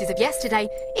excesses of yesterday,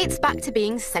 it's back to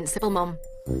being sensible mum.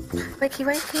 Wakey,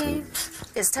 wakey.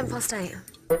 It's 8:10.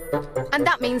 And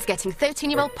that means getting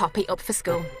 13-year-old Poppy up for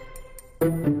school.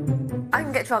 I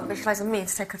can get drunk, but she relies on me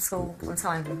to take her to school on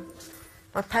time.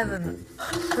 My parent.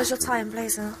 Where's your tie and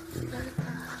blazer?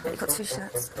 You've got 2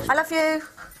 shirts. I love you.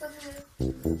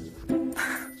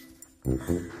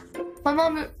 My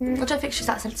mum, I don't think she's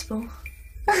that sensible.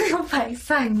 Your face,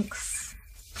 thanks.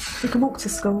 You can walk to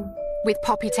school. With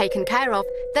Poppy taken care of,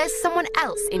 there's someone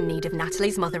else in need of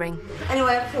Natalie's mothering.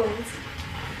 Anyway, I've called.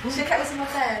 She kept us in my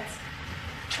bed.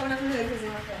 Come and have a look, who's in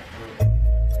my bed.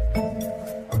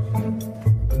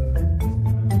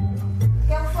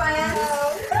 Girlfriend!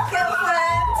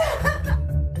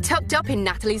 Tucked up in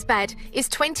Natalie's bed is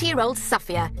 20-year-old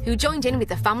Safia, who joined in with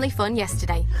the family fun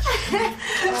yesterday.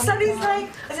 Sunny's like,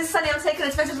 this is Sunny, I'm taking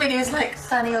a special video. It's like,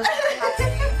 Sunny,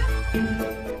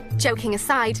 Joking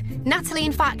aside, Natalie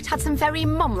in fact had some very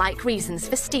mum-like reasons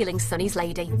for stealing Sunny's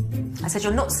lady. I said,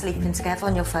 you're not sleeping together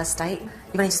on your first date.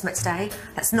 You've only just met today.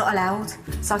 That's not allowed.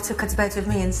 So I took her to bed with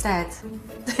me instead.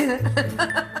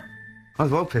 I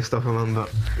was well pissed off at Mum,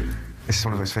 but this is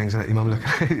one of those things, isn't it? Your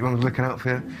mum's looking out for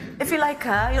you. If you like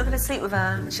her, you're not going to sleep with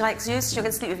her. She likes you, so she's not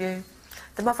going to sleep with you.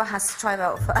 The mother has to try her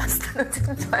out first.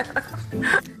 Didn't try her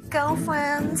out.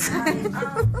 Girlfriends.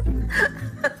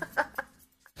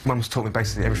 Mum's taught me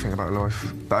basically everything about life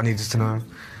that I needed to know.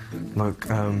 Like,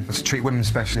 to treat women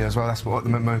specially as well. That's what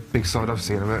the big side I've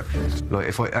seen of it. Like,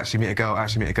 if I actually meet a girl,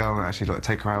 and actually like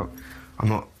take her out, I'm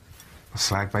not a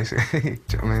slag, basically. Do you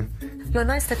know what I mean? You're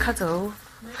nice to cuddle.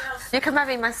 You can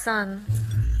marry my son.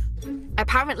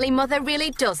 Apparently, Mother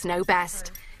really does know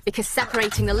best, because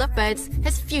separating the lovebirds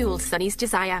has fueled Sunny's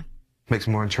desire. Makes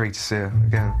me more intrigued to see her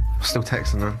again. I'm still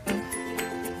texting her.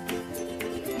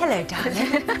 Hello,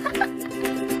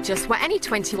 darling. Just what any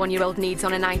 21-year-old needs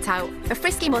on a night out, a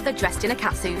frisky mother dressed in a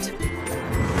catsuit.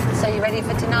 So you ready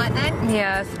for tonight then?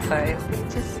 Yeah, I suppose.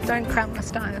 Just don't cramp my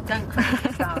style. Don't cramp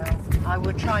your style. I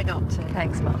would try not to.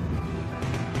 Thanks, Mum.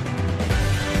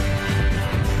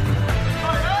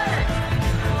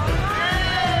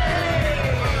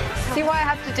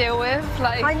 deal with.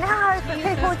 Like, I know, but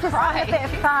people just want a bit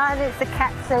of fun. It's the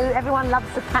cat suit. Everyone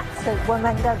loves the cat suit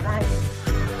woman, don't they?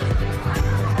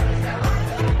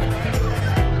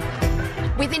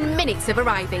 Within minutes of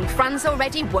arriving, Fran's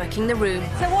already working the room.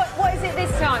 So what is it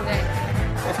this time then?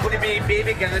 It's going to be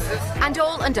baby Guinnesses. And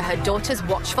all under her daughter's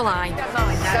watchful eye.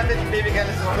 7 baby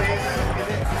Guinnesses, please.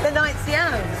 The night's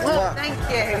young. Well, thank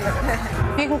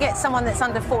you. You can get someone that's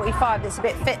under 45 that's a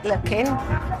bit fit looking,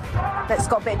 that's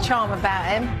got a bit of charm about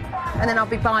him, and then I'll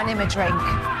be buying him a drink.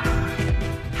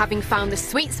 Having found the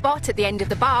sweet spot at the end of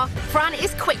the bar, Fran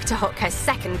is quick to hook her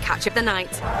second catch of the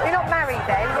night. You're not married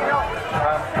then? You're not...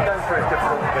 Going through a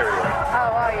difficult period.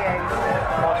 Oh, are you?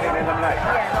 Martin in the neck.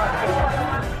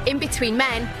 Yeah, In between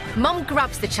men, Mum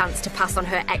grabs the chance to pass on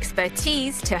her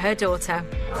expertise to her daughter.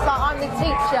 But I'm the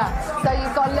teacher, so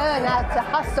you've got to learn how to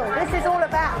hustle. This is all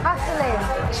about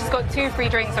hustling. she's got 2 free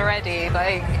drinks already.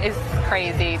 Like, it's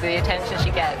crazy the attention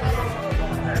she gets.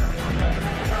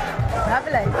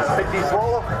 Lovely. Did you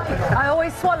swallow? I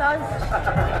always swallow.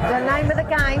 The name of the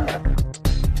game.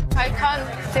 I can't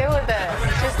deal with it.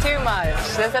 It's just too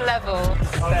much. There's a level.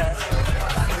 No.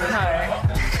 No.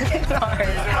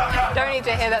 Don't need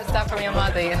to hear that stuff from your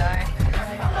mother, you know.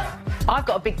 I've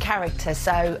got a big character,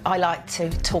 so I like to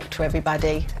talk to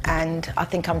everybody, and I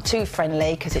think I'm too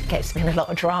friendly because it gets me in a lot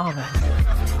of drama.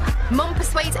 Mum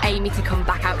persuades Amy to come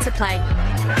back out to play.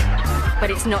 But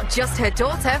it's not just her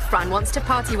daughter Fran wants to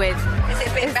party with. Is it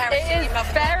a bit embarrassing? It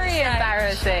is very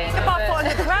embarrassing. If I thought I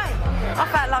looked great. I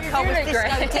felt like I was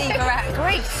Disco Diva out of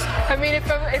Greece. I mean,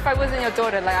 if I wasn't your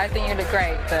daughter, like, I think you look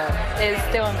great, but it's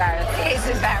still embarrassing. It is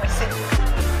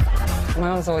embarrassing. My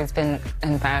mum's always been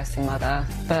an embarrassing mother,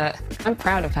 but I'm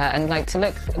proud of her. And, like, to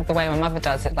look the way my mother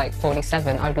does at, like,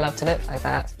 47, I'd love to look like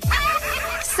that.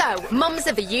 So, mums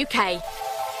of the UK,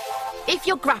 if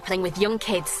you're grappling with young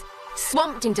kids,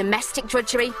 swamped in domestic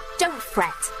drudgery, don't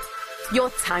fret. Your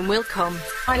time will come.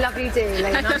 I love you dearly,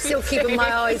 and I'm still keeping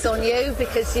my eyes on you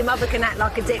because your mother can act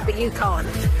like a dick, but you can't.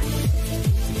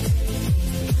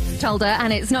 Told her,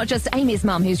 and it's not just Amy's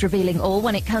mum who's revealing all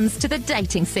when it comes to the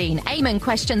dating scene. Eamon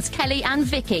questions Kelly and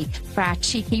Vicky for our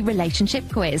cheeky relationship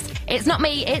quiz. It's not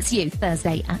me, it's you,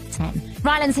 Thursday at 10.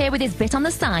 Ryland's here with his bit on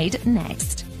the side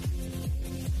next.